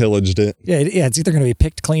have pillaged it. Yeah, it's either going to be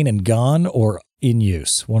picked clean and gone or in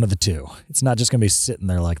use, one of the two. It's not just going to be sitting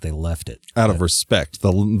there like they left it. Out of respect.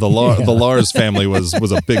 The Lars family was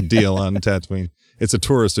a big deal on Tatooine. It's a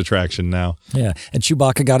tourist attraction now. Yeah, and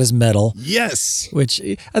Chewbacca got his medal. Yes, which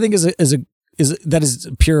I think is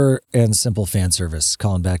pure and simple fan service,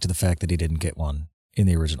 calling back to the fact that he didn't get one in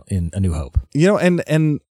the original, in A New Hope. You know,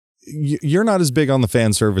 and you're not as big on the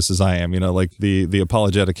fan service as I am. You know, like the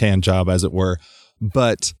apologetic hand job, as it were,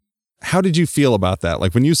 but. How did you feel about that?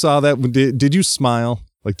 Like when you saw that, did you smile?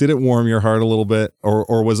 Like, did it warm your heart a little bit?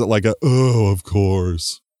 Or was it like oh, of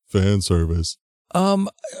course, fan service? A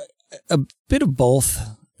bit of both.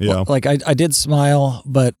 Yeah. Like I did smile,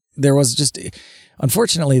 but there was just,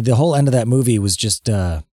 unfortunately, the whole end of that movie was just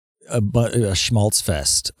a schmaltz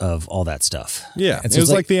fest of all that stuff. Yeah. It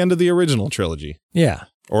was like the end of the original trilogy. Yeah.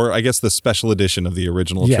 Or I guess the special edition of the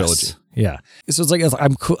original trilogy. Yeah. So it's like,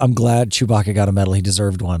 I'm glad Chewbacca got a medal. He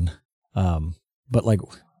deserved one. But like,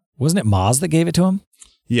 wasn't it Maz that gave it to him?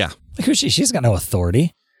 Yeah. Like, who's she? She's got no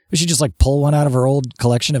authority. Would she just like pull one out of her old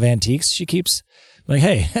collection of antiques she keeps? Like,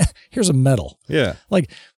 hey, here's a medal. Yeah.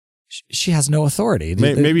 Like, she has no authority.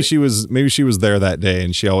 Maybe she was there that day,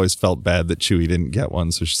 and she always felt bad that Chewie didn't get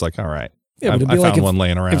one. So she's like, all right. Yeah, but I found one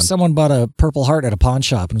laying around. If someone bought a Purple Heart at a pawn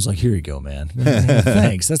shop and was like, "Here you go, man.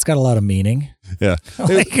 Thanks. That's got a lot of meaning." Yeah,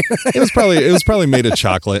 it was probably made of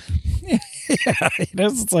chocolate. Yeah,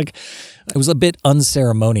 it's like it was a bit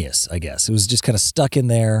unceremonious, I guess. It was just kind of stuck in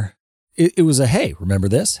there, it was a, hey, remember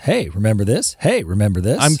this? Hey, remember this? Hey, remember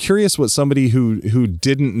this? I'm curious what somebody who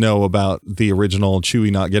didn't know about the original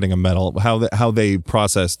Chewie not getting a medal, how they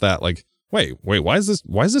processed that. Like, wait, why is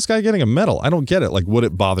this guy getting a medal? I don't get it. Like, would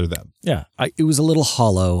it bother them? Yeah, it was a little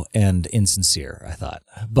hollow and insincere, I thought.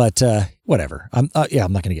 But whatever. I'm not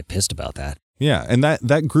going to get pissed about that. Yeah, and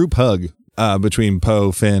that group hug between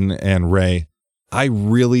Poe, Finn, and Rey, I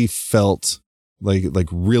really felt like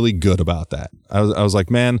really good about that. I was like,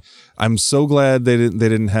 man, I'm so glad they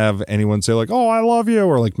didn't have anyone say like, oh, I love you,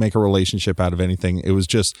 or like make a relationship out of anything. It was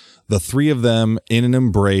just the three of them in an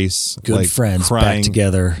embrace, good like, friends crying. back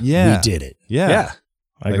together. Yeah, we did it. Yeah.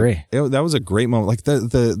 I agree. That was a great moment. Like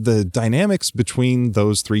the dynamics between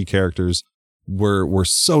those three characters were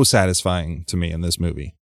so satisfying to me in this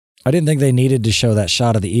movie. I didn't think they needed to show that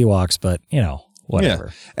shot of the Ewoks, but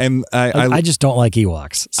whatever. Yeah. And I just don't like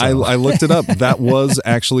Ewoks. So. I looked it up. That was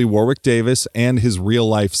actually Warwick Davis and his real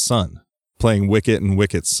life son playing Wicket and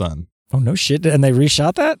Wicket's son. Oh, no shit. And they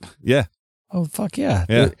reshot that? Yeah. Oh, fuck yeah.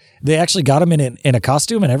 Yeah. They actually got him in a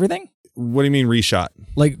costume and everything? What do you mean reshot?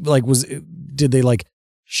 Did they like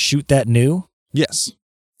shoot that new? Yes.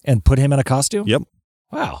 And put him in a costume? Yep.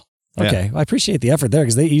 Wow. Okay. Well, I appreciate the effort there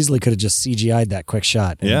because they easily could have just CGI'd that quick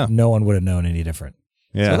shot and no one would have known any different.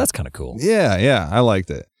 Yeah. So that's kind of cool. Yeah. I liked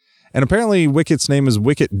it. And apparently Wicket's name is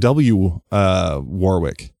Wicket W.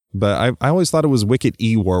 Warwick, but I always thought it was Wicket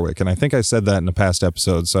E. Warwick. And I think I said that in a past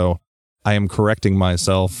episode. So I am correcting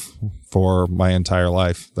myself for my entire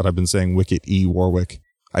life that I've been saying Wicket E. Warwick.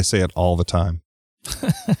 I say it all the time.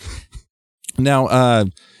 Now,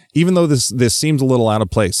 even though this seems a little out of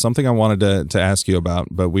place, something I wanted to ask you about,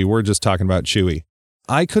 but we were just talking about Chewie.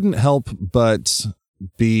 I couldn't help but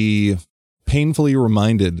be painfully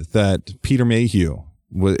reminded that Peter Mayhew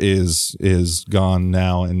is gone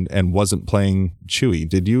now and wasn't playing Chewie.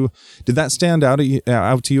 Did that stand out to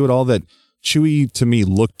you at all, that Chewie to me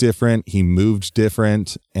looked different, he moved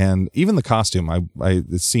different, and even the costume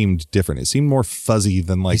it seemed different. It seemed more fuzzy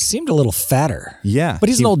than like, he seemed a little fatter. Yeah. But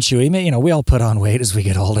he's an old Chewie, man. We all put on weight as we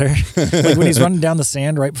get older. Like when he's running down the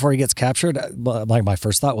sand right before he gets captured, like my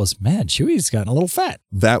first thought was, man, Chewie's gotten a little fat.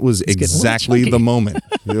 That was exactly the moment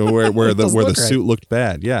where the suit looked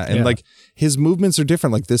bad. Yeah. And like his movements are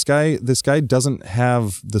different. Like this guy doesn't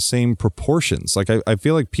have the same proportions. Like I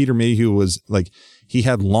feel like Peter Mayhew was like, he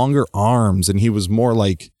had longer arms and he was more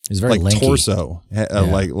like, he's very like lanky. Torso,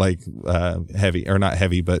 heavy, or not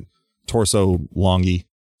heavy, but torso longy.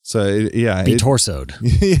 So be torsoed.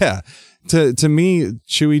 Yeah. To me,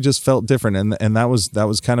 Chewie just felt different, and that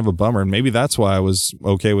was kind of a bummer. And maybe that's why I was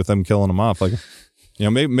okay with them killing him off. Like,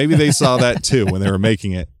 maybe they saw that too when they were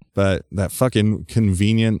making it. But that fucking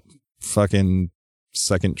convenient fucking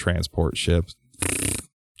second transport ship.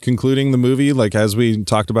 Concluding the movie, like as we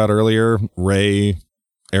talked about earlier, Rey,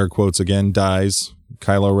 air quotes again, dies.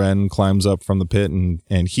 Kylo Ren climbs up from the pit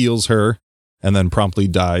and heals her, and then promptly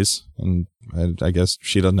dies. And I guess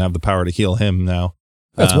she doesn't have the power to heal him now.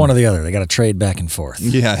 That's one or the other. They got to trade back and forth.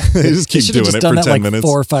 Yeah, they just keep doing it for 10 minutes.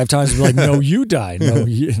 4 or 5 times. Be like, no, you die.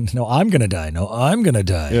 No, I'm gonna die. No, I'm gonna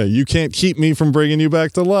die. Yeah, you can't keep me from bringing you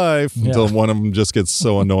back to life. Until one of them just gets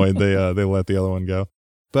so annoyed they let the other one go.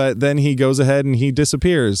 But then he goes ahead and he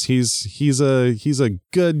disappears. He's a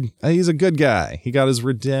good guy. He got his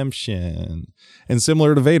redemption. And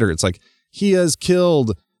similar to Vader, it's like he has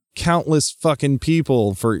killed countless fucking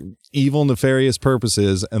people for evil, nefarious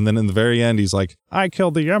purposes. And then in the very end, he's like, I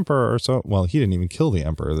killed the Emperor. So, well, he didn't even kill the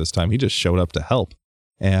Emperor this time. He just showed up to help.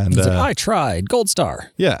 And he's like, I tried. Gold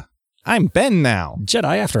star. Yeah. I'm Ben now.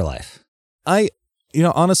 Jedi Afterlife.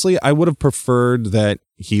 Honestly, I would have preferred that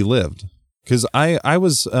he lived. Because I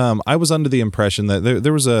was under the impression that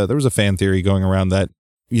there was a fan theory going around that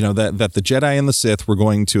that the Jedi and the Sith were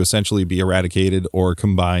going to essentially be eradicated or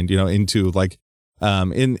combined into like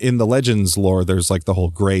in the Legends lore, there's like the whole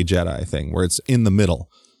gray Jedi thing where it's in the middle,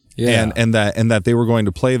 and that they were going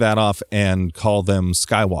to play that off and call them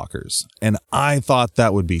Skywalkers, and I thought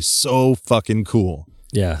that would be so fucking cool.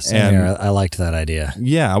 Yeah, same here. I liked that idea.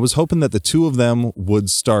 Yeah, I was hoping that the two of them would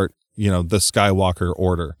start the Skywalker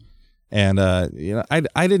order. And I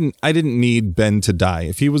didn't need Ben to die.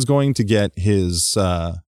 If he was going to get his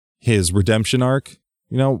redemption arc,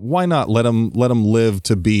 why not let him live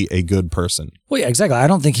to be a good person? Well, yeah, exactly. I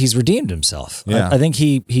don't think he's redeemed himself. Yeah. I think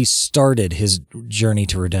he started his journey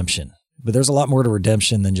to redemption. But there's a lot more to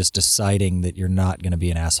redemption than just deciding that you're not going to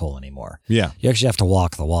be an asshole anymore. Yeah. You actually have to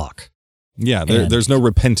walk the walk. Yeah, there's no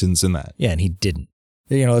repentance in that. Yeah, and he didn't.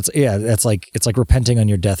 It's like repenting on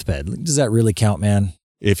your deathbed. Does that really count, man?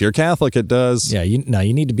 If you're Catholic, it does. Yeah, you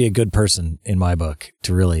need to be a good person in my book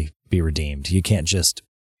to really be redeemed. You can't just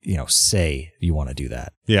say you want to do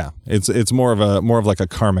that. Yeah, it's more of like a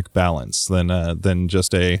karmic balance than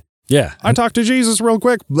just a Yeah. I talked to Jesus real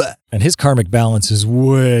quick. Bleh. And his karmic balance is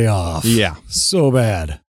way off. Yeah. So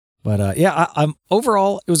bad. But I'm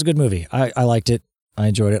overall, it was a good movie. I liked it. I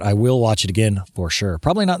enjoyed it. I will watch it again for sure.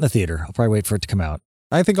 Probably not in the theater. I'll probably wait for it to come out.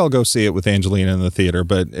 I think I'll go see it with Angelina in the theater,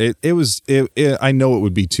 but it was I know it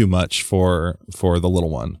would be too much for the little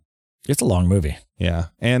one. It's a long movie. Yeah.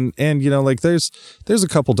 And like there's a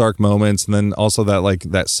couple dark moments, and then also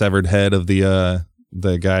that severed head of the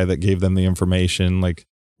guy that gave them the information, like,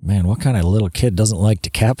 man, what kind of little kid doesn't like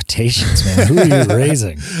decapitations, man? Who are you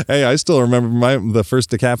raising? Hey, I still remember the first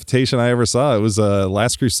decapitation I ever saw. It was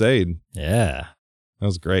Last Crusade. Yeah. That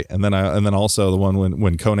was great. And then also the one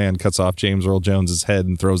when Conan cuts off James Earl Jones's head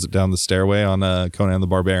and throws it down the stairway on Conan the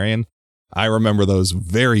Barbarian. I remember those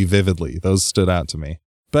very vividly. Those stood out to me.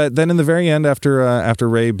 But then in the very end, after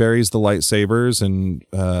Rey buries the lightsabers, and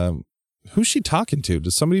who's she talking to?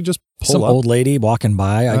 Does somebody just pull Some up? old lady walking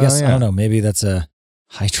by. I guess, yeah. I don't know, maybe that's a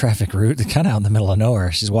high traffic route, kind of out in the middle of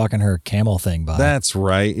nowhere. She's walking her camel thing by. That's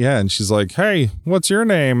right. Yeah. And she's like, hey, what's your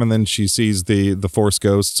name? And then she sees the Force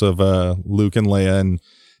ghosts of Luke and Leia and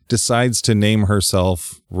decides to name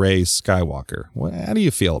herself Rey Skywalker. How do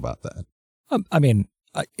you feel about that? I mean,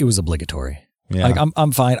 it was obligatory. Yeah. Like,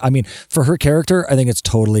 I'm fine. I mean, for her character, I think it's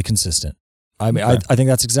totally consistent. I mean, Okay. I think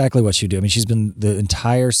that's exactly what she do. I mean, she's been the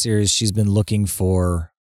entire series, she's been looking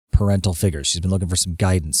for parental figures. She's been looking for some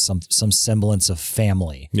guidance, some semblance of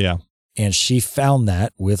family. Yeah. And she found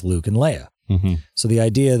that with Luke and Leia. Mm-hmm. So the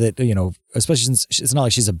idea that, especially since it's not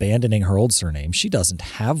like she's abandoning her old surname, she doesn't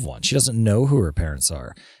have one. She doesn't know who her parents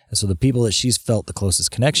are. And so the people that she's felt the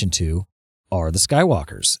closest connection to are the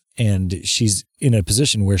Skywalkers. And she's in a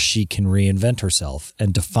position where she can reinvent herself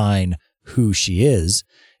and define who she is.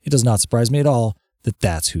 It does not surprise me at all that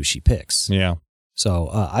that's who she picks. Yeah. So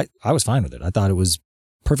I was fine with it. I thought it was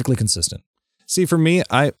perfectly consistent. See, for me,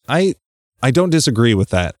 I don't disagree with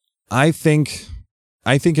that. I think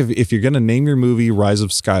if you're going to name your movie Rise of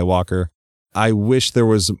Skywalker, I wish there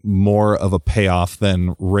was more of a payoff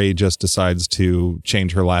than Rey just decides to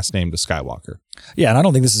change her last name to Skywalker. Yeah, and I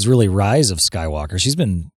don't think this is really Rise of Skywalker. She's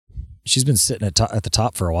been sitting at the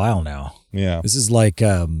top for a while now. Yeah. This is like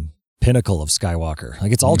pinnacle of Skywalker.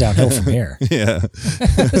 Like, it's all downhill from here. Yeah.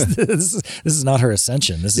 this is not her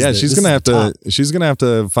ascension. She's gonna have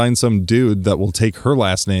to find some dude that will take her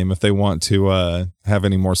last name if they want to have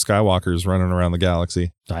any more Skywalkers running around the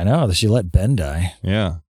galaxy. I know that she let Ben die.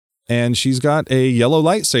 Yeah. And she's got a yellow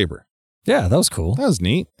lightsaber. Yeah, that was cool. That was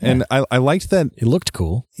neat. Yeah. And I liked that. It looked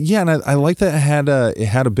cool. Yeah, and I liked that it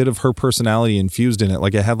had a bit of her personality infused in it.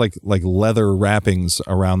 Like, it had like leather wrappings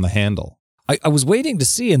around the handle. I was waiting to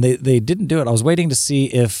see, and they didn't do it. I was waiting to see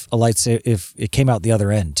if a lightsaber, if it came out the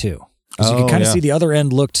other end too. Because you could kind of see the other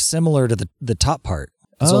end looked similar to the top part.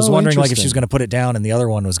 So I was wondering, like, if she was going to put it down and the other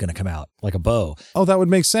one was going to come out like a bow. Oh, that would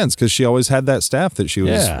make sense, because she always had that staff that she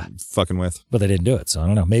was fucking with. But they didn't do it, so I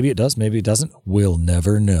don't know. Maybe it does, maybe it doesn't. We'll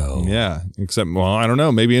never know. Yeah, except, well, I don't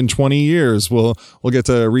know. Maybe in 20 years we'll get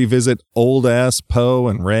to revisit old ass Poe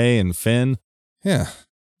and Rey and Finn. Yeah,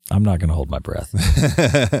 I'm not going to hold my breath.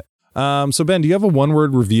 So Ben, do you have a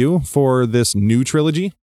one-word review for this new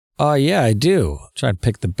trilogy? Yeah, I do. Try to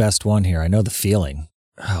pick the best one here. I know the feeling.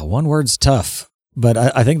 One word's tough. But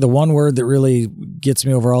I think the one word that really gets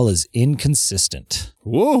me overall is inconsistent.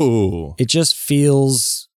 Whoa. It just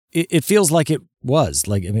feels, it feels like it was.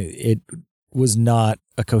 Like, I mean, it was not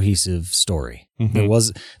a cohesive story. Mm-hmm.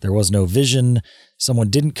 There was no vision. Someone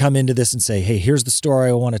didn't come into this and say, hey, here's the story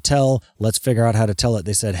I want to tell. Let's figure out how to tell it.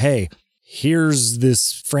 They said, hey, here's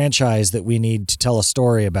this franchise that we need to tell a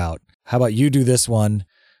story about. How about you do this one?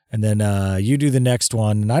 And then you do the next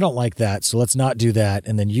one, and I don't like that, so let's not do that.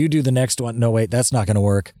 And then you do the next one. No, wait, that's not going to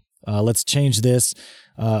work. Let's change this.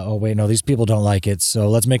 Oh, wait, no, these people don't like it, so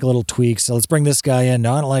let's make a little tweak. So let's bring this guy in.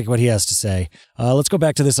 No, I don't like what he has to say. Let's go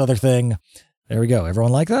back to this other thing. There we go.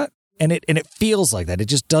 Everyone like that? And it feels like that. It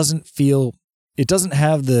just doesn't feel, it doesn't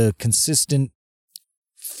have the consistent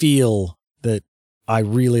feel that I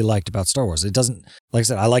really liked about Star Wars. It doesn't, like I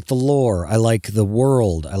said, I like the lore. I like the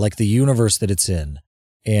world. I like the universe that it's in.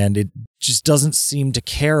 And it just doesn't seem to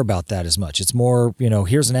care about that as much. It's more,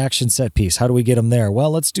 here's an action set piece. How do we get them there?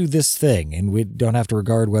 Well, let's do this thing. And we don't have to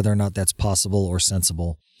regard whether or not that's possible or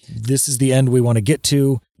sensible. This is the end we want to get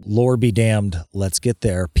to. Lore be damned. Let's get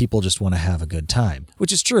there. People just want to have a good time,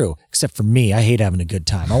 which is true. Except for me, I hate having a good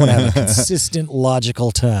time. I want to have a consistent,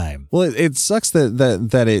 logical time. Well, it sucks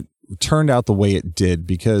that it turned out the way it did,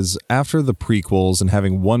 because after the prequels and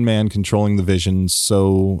having one man controlling the vision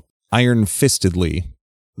so iron-fistedly,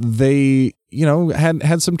 they,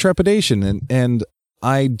 had some trepidation. And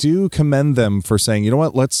I do commend them for saying, you know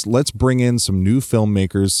what, let's bring in some new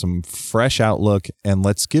filmmakers, some fresh outlook, and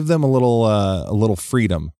let's give them a little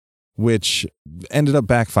freedom, which ended up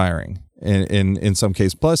backfiring in some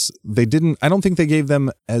case. Plus, I don't think they gave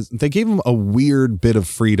them a weird bit of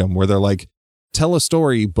freedom where they're like, tell a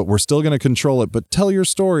story, but we're still going to control it, but tell your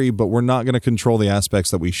story, but we're not going to control the aspects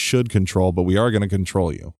that we should control, but we are going to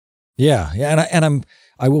control you. Yeah, and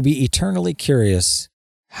I will be eternally curious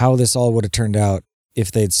how this all would have turned out if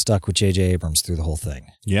they'd stuck with J.J. Abrams through the whole thing.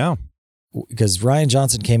 Yeah. Because Rian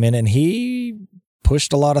Johnson came in and he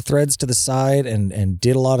pushed a lot of threads to the side and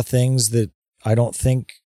did a lot of things that I don't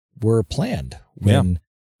think were planned when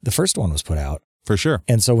the first one was put out. For sure.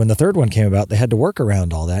 And so when the third one came about, they had to work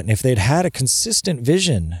around all that. And if they'd had a consistent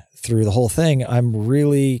vision through the whole thing, I'm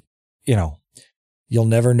really, you'll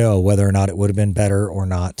never know whether or not it would have been better or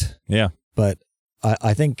not. Yeah. But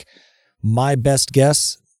I think my best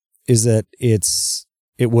guess is that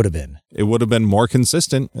it would have been. It would have been more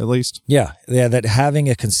consistent, at least. Yeah, that having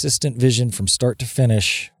a consistent vision from start to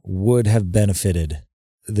finish would have benefited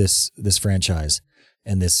this franchise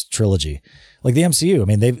and this trilogy. Like the MCU, I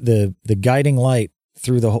mean, the guiding light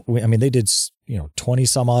through the whole, I mean, they did, 20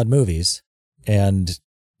 some odd movies and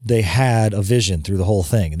they had a vision through the whole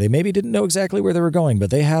thing. They maybe didn't know exactly where they were going,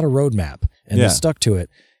 but they had a roadmap and they stuck to it.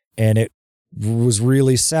 And it was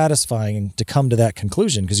really satisfying to come to that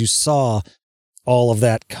conclusion because you saw all of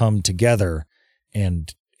that come together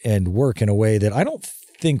and work in a way that I don't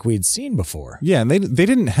think we'd seen before. Yeah, and they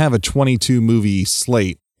didn't have a 22 movie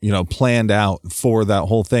slate, planned out for that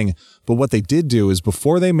whole thing. But what they did do is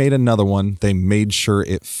before they made another one, they made sure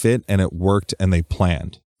it fit and it worked and they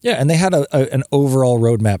planned. Yeah, and they had an overall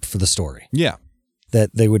roadmap for the story. Yeah. That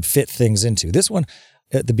they would fit things into. This one,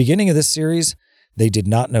 at the beginning of this series, they did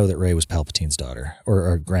not know that Rey was Palpatine's daughter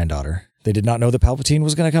or granddaughter. They did not know that Palpatine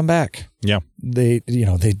was going to come back. Yeah. They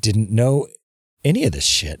didn't know any of this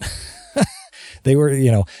shit. They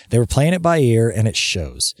were playing it by ear and it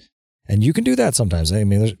shows. And you can do that sometimes. I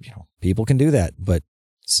mean, people can do that, but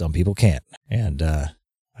some people can't. And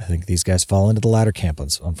I think these guys fall into the latter camp,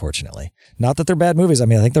 unfortunately. Not that they're bad movies. I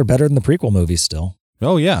mean, I think they're better than the prequel movies still.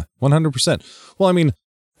 Oh yeah, 100%. Well, I mean,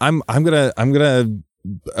 I'm gonna.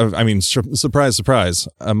 I mean, surprise, surprise.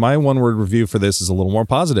 My one-word review for this is a little more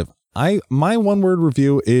positive. My one-word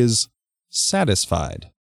review is satisfied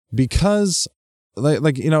because,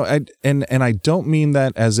 and I don't mean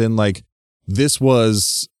that as in like this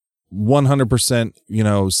was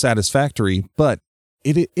 100%, satisfactory, but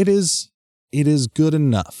it is good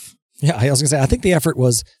enough. Yeah, I was gonna say I think the effort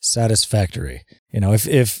was satisfactory.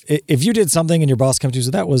 If you did something and your boss comes to you,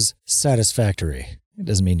 so that was satisfactory. It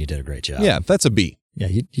doesn't mean you did a great job. Yeah, that's a B. Yeah,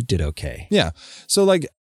 you did okay. Yeah. So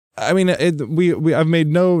I mean, I've made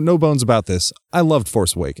no bones about this. I loved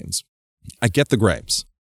Force Awakens. I get the gripes.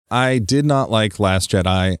 I did not like Last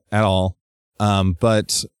Jedi at all.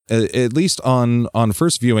 But at least on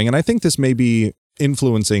first viewing, and I think this may be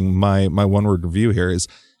influencing my one-word review here, is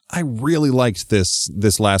I really liked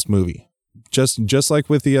this last movie. Just like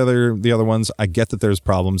with the other ones, I get that there's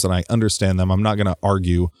problems and I understand them. I'm not going to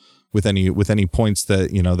argue with any points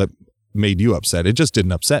that that made you upset. It just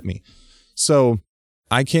didn't upset me. So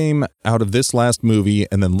I came out of this last movie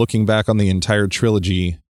and then looking back on the entire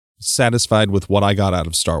trilogy, satisfied with what I got out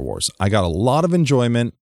of Star Wars. I got a lot of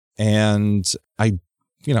enjoyment and I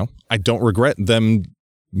don't regret them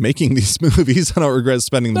making these movies. I don't regret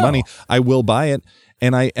spending the money. I will buy it.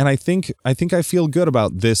 And I think I feel good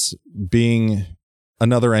about this being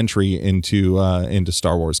another entry into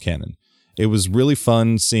Star Wars canon. It was really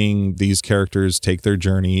fun seeing these characters take their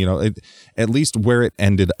journey, at least where it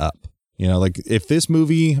ended up. If this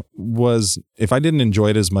movie if I didn't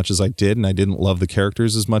enjoy it as much as I did and I didn't love the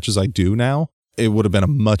characters as much as I do now, it would have been a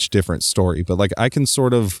much different story. But I can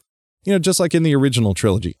sort of, just like in the original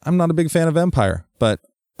trilogy, I'm not a big fan of Empire, but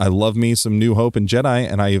I love me some New Hope and Jedi,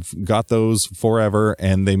 and I've got those forever,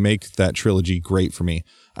 and they make that trilogy great for me.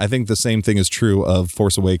 I think the same thing is true of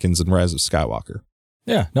Force Awakens and Rise of Skywalker.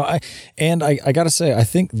 Yeah, no, I got to say, I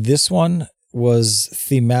think this one was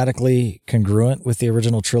thematically congruent with the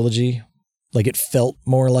original trilogy. It felt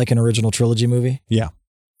more like an original trilogy movie. Yeah.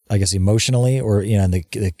 I guess emotionally, or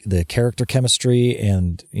the character chemistry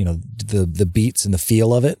and the beats and the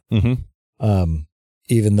feel of it. Mm-hmm.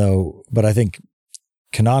 Even though, but I think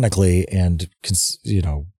canonically and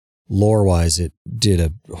lore wise, it did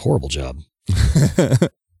a horrible job.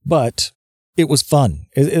 But it was fun.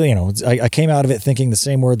 I came out of it thinking the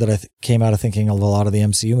same word that I came out of thinking of a lot of the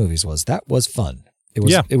MCU movies was. That was fun.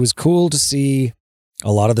 It was cool to see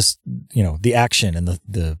a lot of this, the action and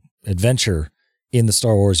the adventure in the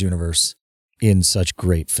Star Wars universe in such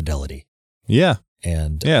great fidelity. Yeah.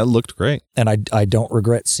 And Yeah, it looked great. and I don't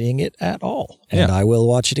regret seeing it at all. And Yeah. I will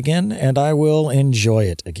watch it again, and I will enjoy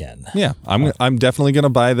it again. Yeah, I'm definitely gonna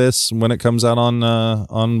buy this when it comes out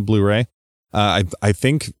on Blu-ray. I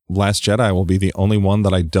think Last Jedi will be the only one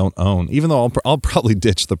that I don't own, even though I'll probably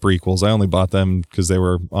ditch the prequels. I only bought them because they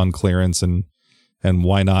were on clearance, and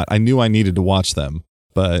why not? I knew I needed to watch them,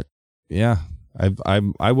 but yeah,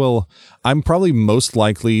 I will. I'm probably most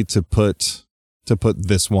likely to put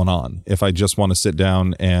this one on if I just want to sit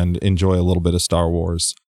down and enjoy a little bit of Star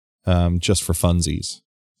Wars, just for funsies,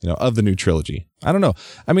 of the new trilogy. I don't know.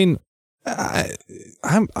 I mean, I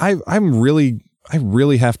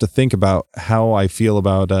really have to think about how I feel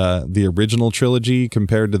about the original trilogy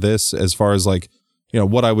compared to this, as far as like,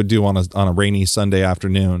 what I would do on a rainy Sunday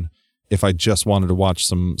afternoon if I just wanted to watch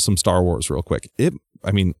some Star Wars real quick. It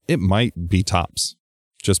might be tops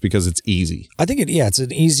just because it's easy. I think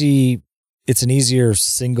it's an easier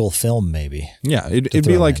single film, maybe. Yeah, it'd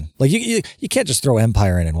be like you can't just throw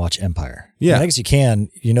Empire in and watch Empire. Yeah. I guess you can.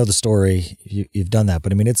 You know the story. You've done that,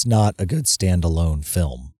 but I mean, it's not a good standalone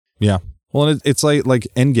film. Yeah. Well, it's like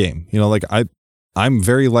Endgame. Like I'm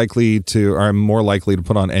very likely to, or I'm more likely to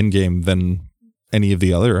put on Endgame than any of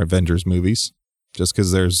the other Avengers movies, just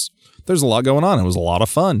because there's a lot going on. It was a lot of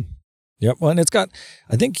fun. Yep. Well, and it's got.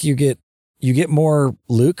 I think you get more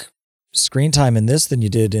Luke screen time in this than you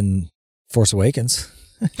did in Force Awakens.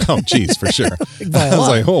 Oh, geez, for sure. By a I was lot.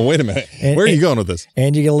 like, oh, wait a minute. Where are you going with this?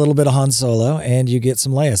 And you get a little bit of Han Solo, and you get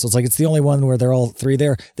some Leia. So it's like it's the only one where they're all three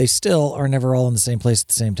there. They still are never all in the same place at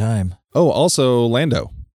the same time. Oh, also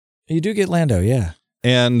Lando. You do get Lando, yeah.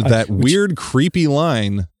 And that weird, creepy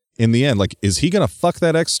line in the end. Like, is he going to fuck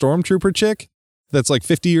that ex-stormtrooper chick that's like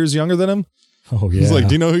 50 years younger than him? Oh, yeah. He's like,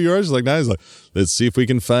 do you know who you are? She's like, no. He's like, let's see if we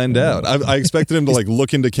can find out. I expected him to like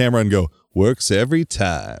look into camera and go, works every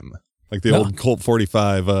time. Like the old Colt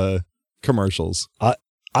 45 commercials.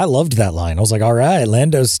 I loved that line. I was like, all right,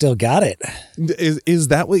 Lando's still got it. Is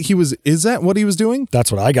that what he was? Is that what he was doing? That's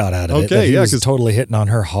what I got out of it. Okay, that he yeah, was 'cause totally hitting on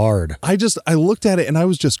her hard. I looked at it and I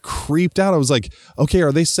was just creeped out. I was like, okay,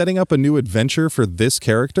 are they setting up a new adventure for this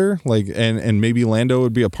character? Like, and maybe Lando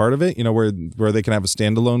would be a part of it, where they can have a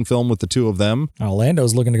standalone film with the two of them. Oh,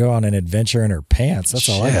 Lando's looking to go on an adventure in her pants. That's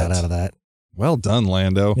all I got out of that. Well done,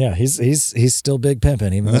 Lando. Yeah, he's still big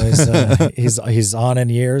pimping, even though he's on in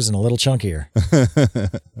years and a little chunkier.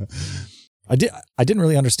 I didn't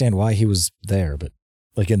really understand why he was there, but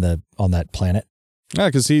like on that planet. Yeah,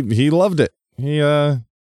 because he loved it.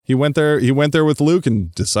 He went there with Luke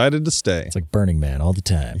and decided to stay. It's like Burning Man all the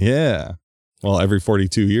time. Yeah. Well, every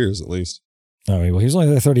 42 years at least. Oh, well, he was only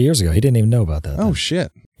there 30 years ago. He didn't even know about that. Oh,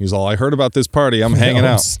 shit. He's all, I heard about this party. I'm hanging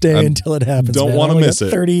out. Stay until it happens. Don't want to miss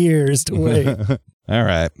it. 30 years to wait. All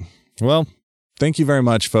right. Well, thank you very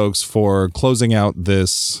much, folks, for closing out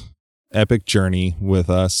this epic journey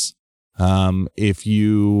with us. If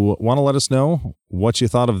you want to let us know what you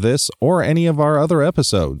thought of this or any of our other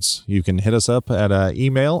episodes, you can hit us up at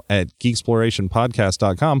email at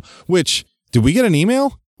geeksplorationpodcast.com, which, did we get an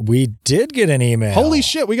email? We did get an email. Holy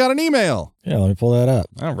shit, we got an email. Yeah, let me pull that up.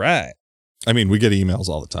 All right. I mean, we get emails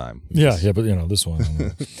all the time. Yeah, but this one.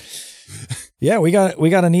 Yeah, we got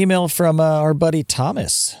an email from our buddy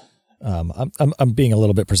Thomas. I'm being a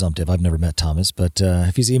little bit presumptive. I've never met Thomas, but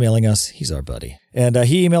if he's emailing us, he's our buddy. And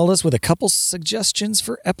he emailed us with a couple suggestions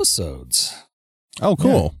for episodes. Oh,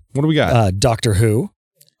 cool. Yeah. What do we got? Doctor Who,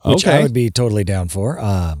 which okay. I would be totally down for.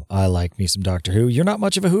 I like me some Doctor Who. You're not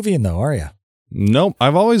much of a Whovian, though, are you? Nope.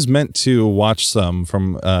 I've always meant to watch some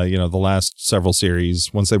from, the last several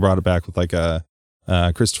series once they brought it back with like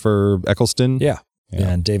Christopher Eccleston. Yeah.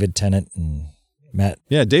 And David Tennant and Matt.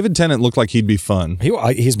 Yeah, David Tennant looked like he'd be fun.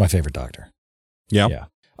 He's my favorite Doctor. Yeah. Yeah.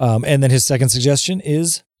 And then his second suggestion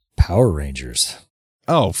is Power Rangers.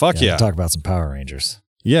 Oh, fuck yeah. Talk about some Power Rangers.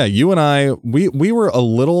 Yeah, you and I, we were a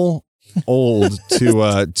little old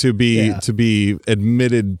to be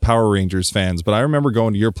admitted Power Rangers fans, but I remember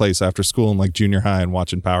going to your place after school in like junior high and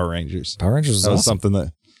watching Power Rangers. Power Rangers was awesome. something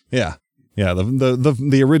that, yeah,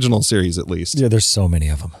 the original series at least. Yeah, there's so many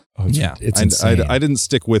of them. Oh, it's insane. I didn't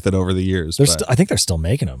stick with it over the years. I think they're still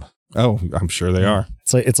making them. Oh, I'm sure they are.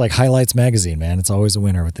 It's like Highlights magazine, man. It's always a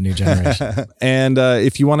winner with the new generation. And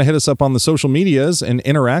if you want to hit us up on the social medias and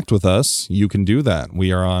interact with us, you can do that.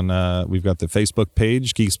 We are on. We've got the Facebook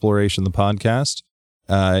page, Geeksploration the Podcast,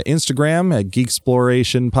 Instagram at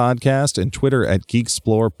Geeksploration Podcast, and Twitter at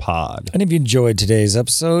GeekSplorePod. And if you enjoyed today's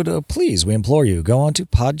episode, please, we implore you, go on to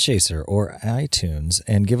Podchaser or iTunes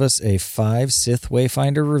and give us a 5 Sith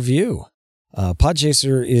Wayfinder review.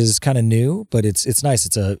 Podchaser is kind of new, but it's nice.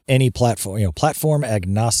 It's any platform, platform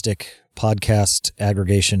agnostic podcast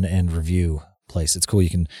aggregation and review place. It's cool. You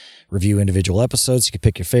can review individual episodes. You can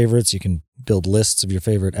pick your favorites. You can build lists of your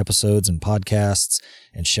favorite episodes and podcasts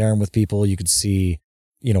and share them with people. You could see,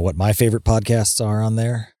 what my favorite podcasts are on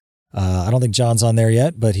there. I don't think John's on there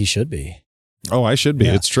yet, but he should be. Oh, I should be.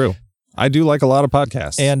 Yeah. It's true. I do like a lot of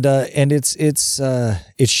podcasts. And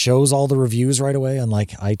it shows all the reviews right away on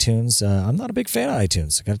like iTunes. I'm not a big fan of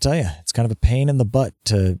iTunes. I got to tell you, it's kind of a pain in the butt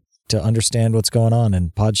to understand what's going on.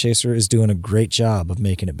 And Podchaser is doing a great job of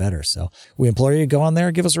making it better. So we implore you to go on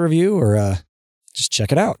there, give us a review, or just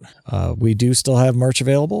check it out. We do still have merch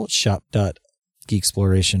available at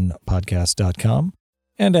shop.geeksplorationpodcast.com.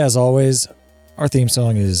 And as always, our theme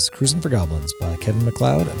song is Cruising for Goblins by Kevin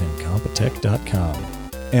MacLeod of Incompetech.com.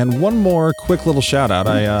 And one more quick little shout out.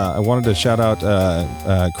 I wanted to shout out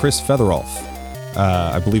Chris Featherolf.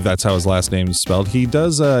 I believe that's how his last name is spelled. He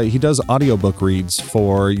does audiobook reads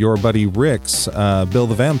for your buddy Rick's Bill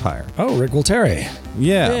the Vampire. Oh, Rick Walteri.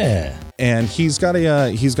 Yeah. And he's got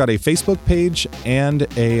a Facebook page and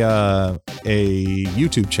a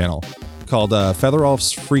YouTube channel called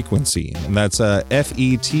Featherolf's Frequency, and that's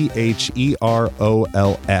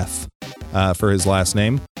FETHEROLF for his last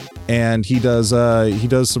name. And he does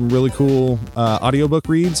some really cool audiobook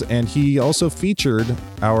reads, and he also featured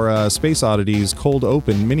our Space Oddities Cold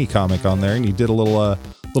Open mini comic on there, and he did a little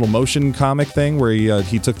motion comic thing where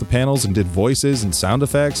he took the panels and did voices and sound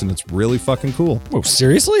effects, and it's really fucking cool. Oh,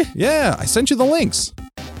 seriously? Yeah, I sent you the links.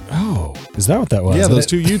 Oh, is that what that was? Yeah, those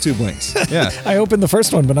two YouTube links. Yeah. I opened the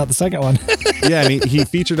first one, but not the second one. Yeah, and he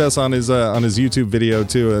featured us on his YouTube video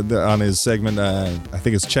too, on his segment. I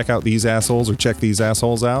think it's Check Out These Assholes or Check These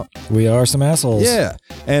Assholes Out. We are some assholes. Yeah,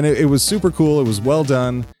 and it was super cool. It was well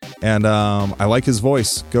done, and I like his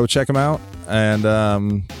voice. Go check him out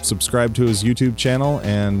and subscribe to his YouTube channel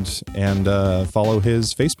and follow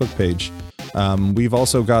his Facebook page. We've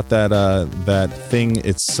also got that thing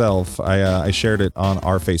itself. I shared it on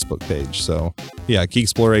our Facebook page. So yeah, Geek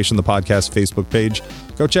Exploration, the podcast Facebook page.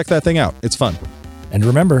 Go check that thing out. It's fun. And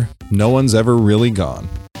remember, no one's ever really gone.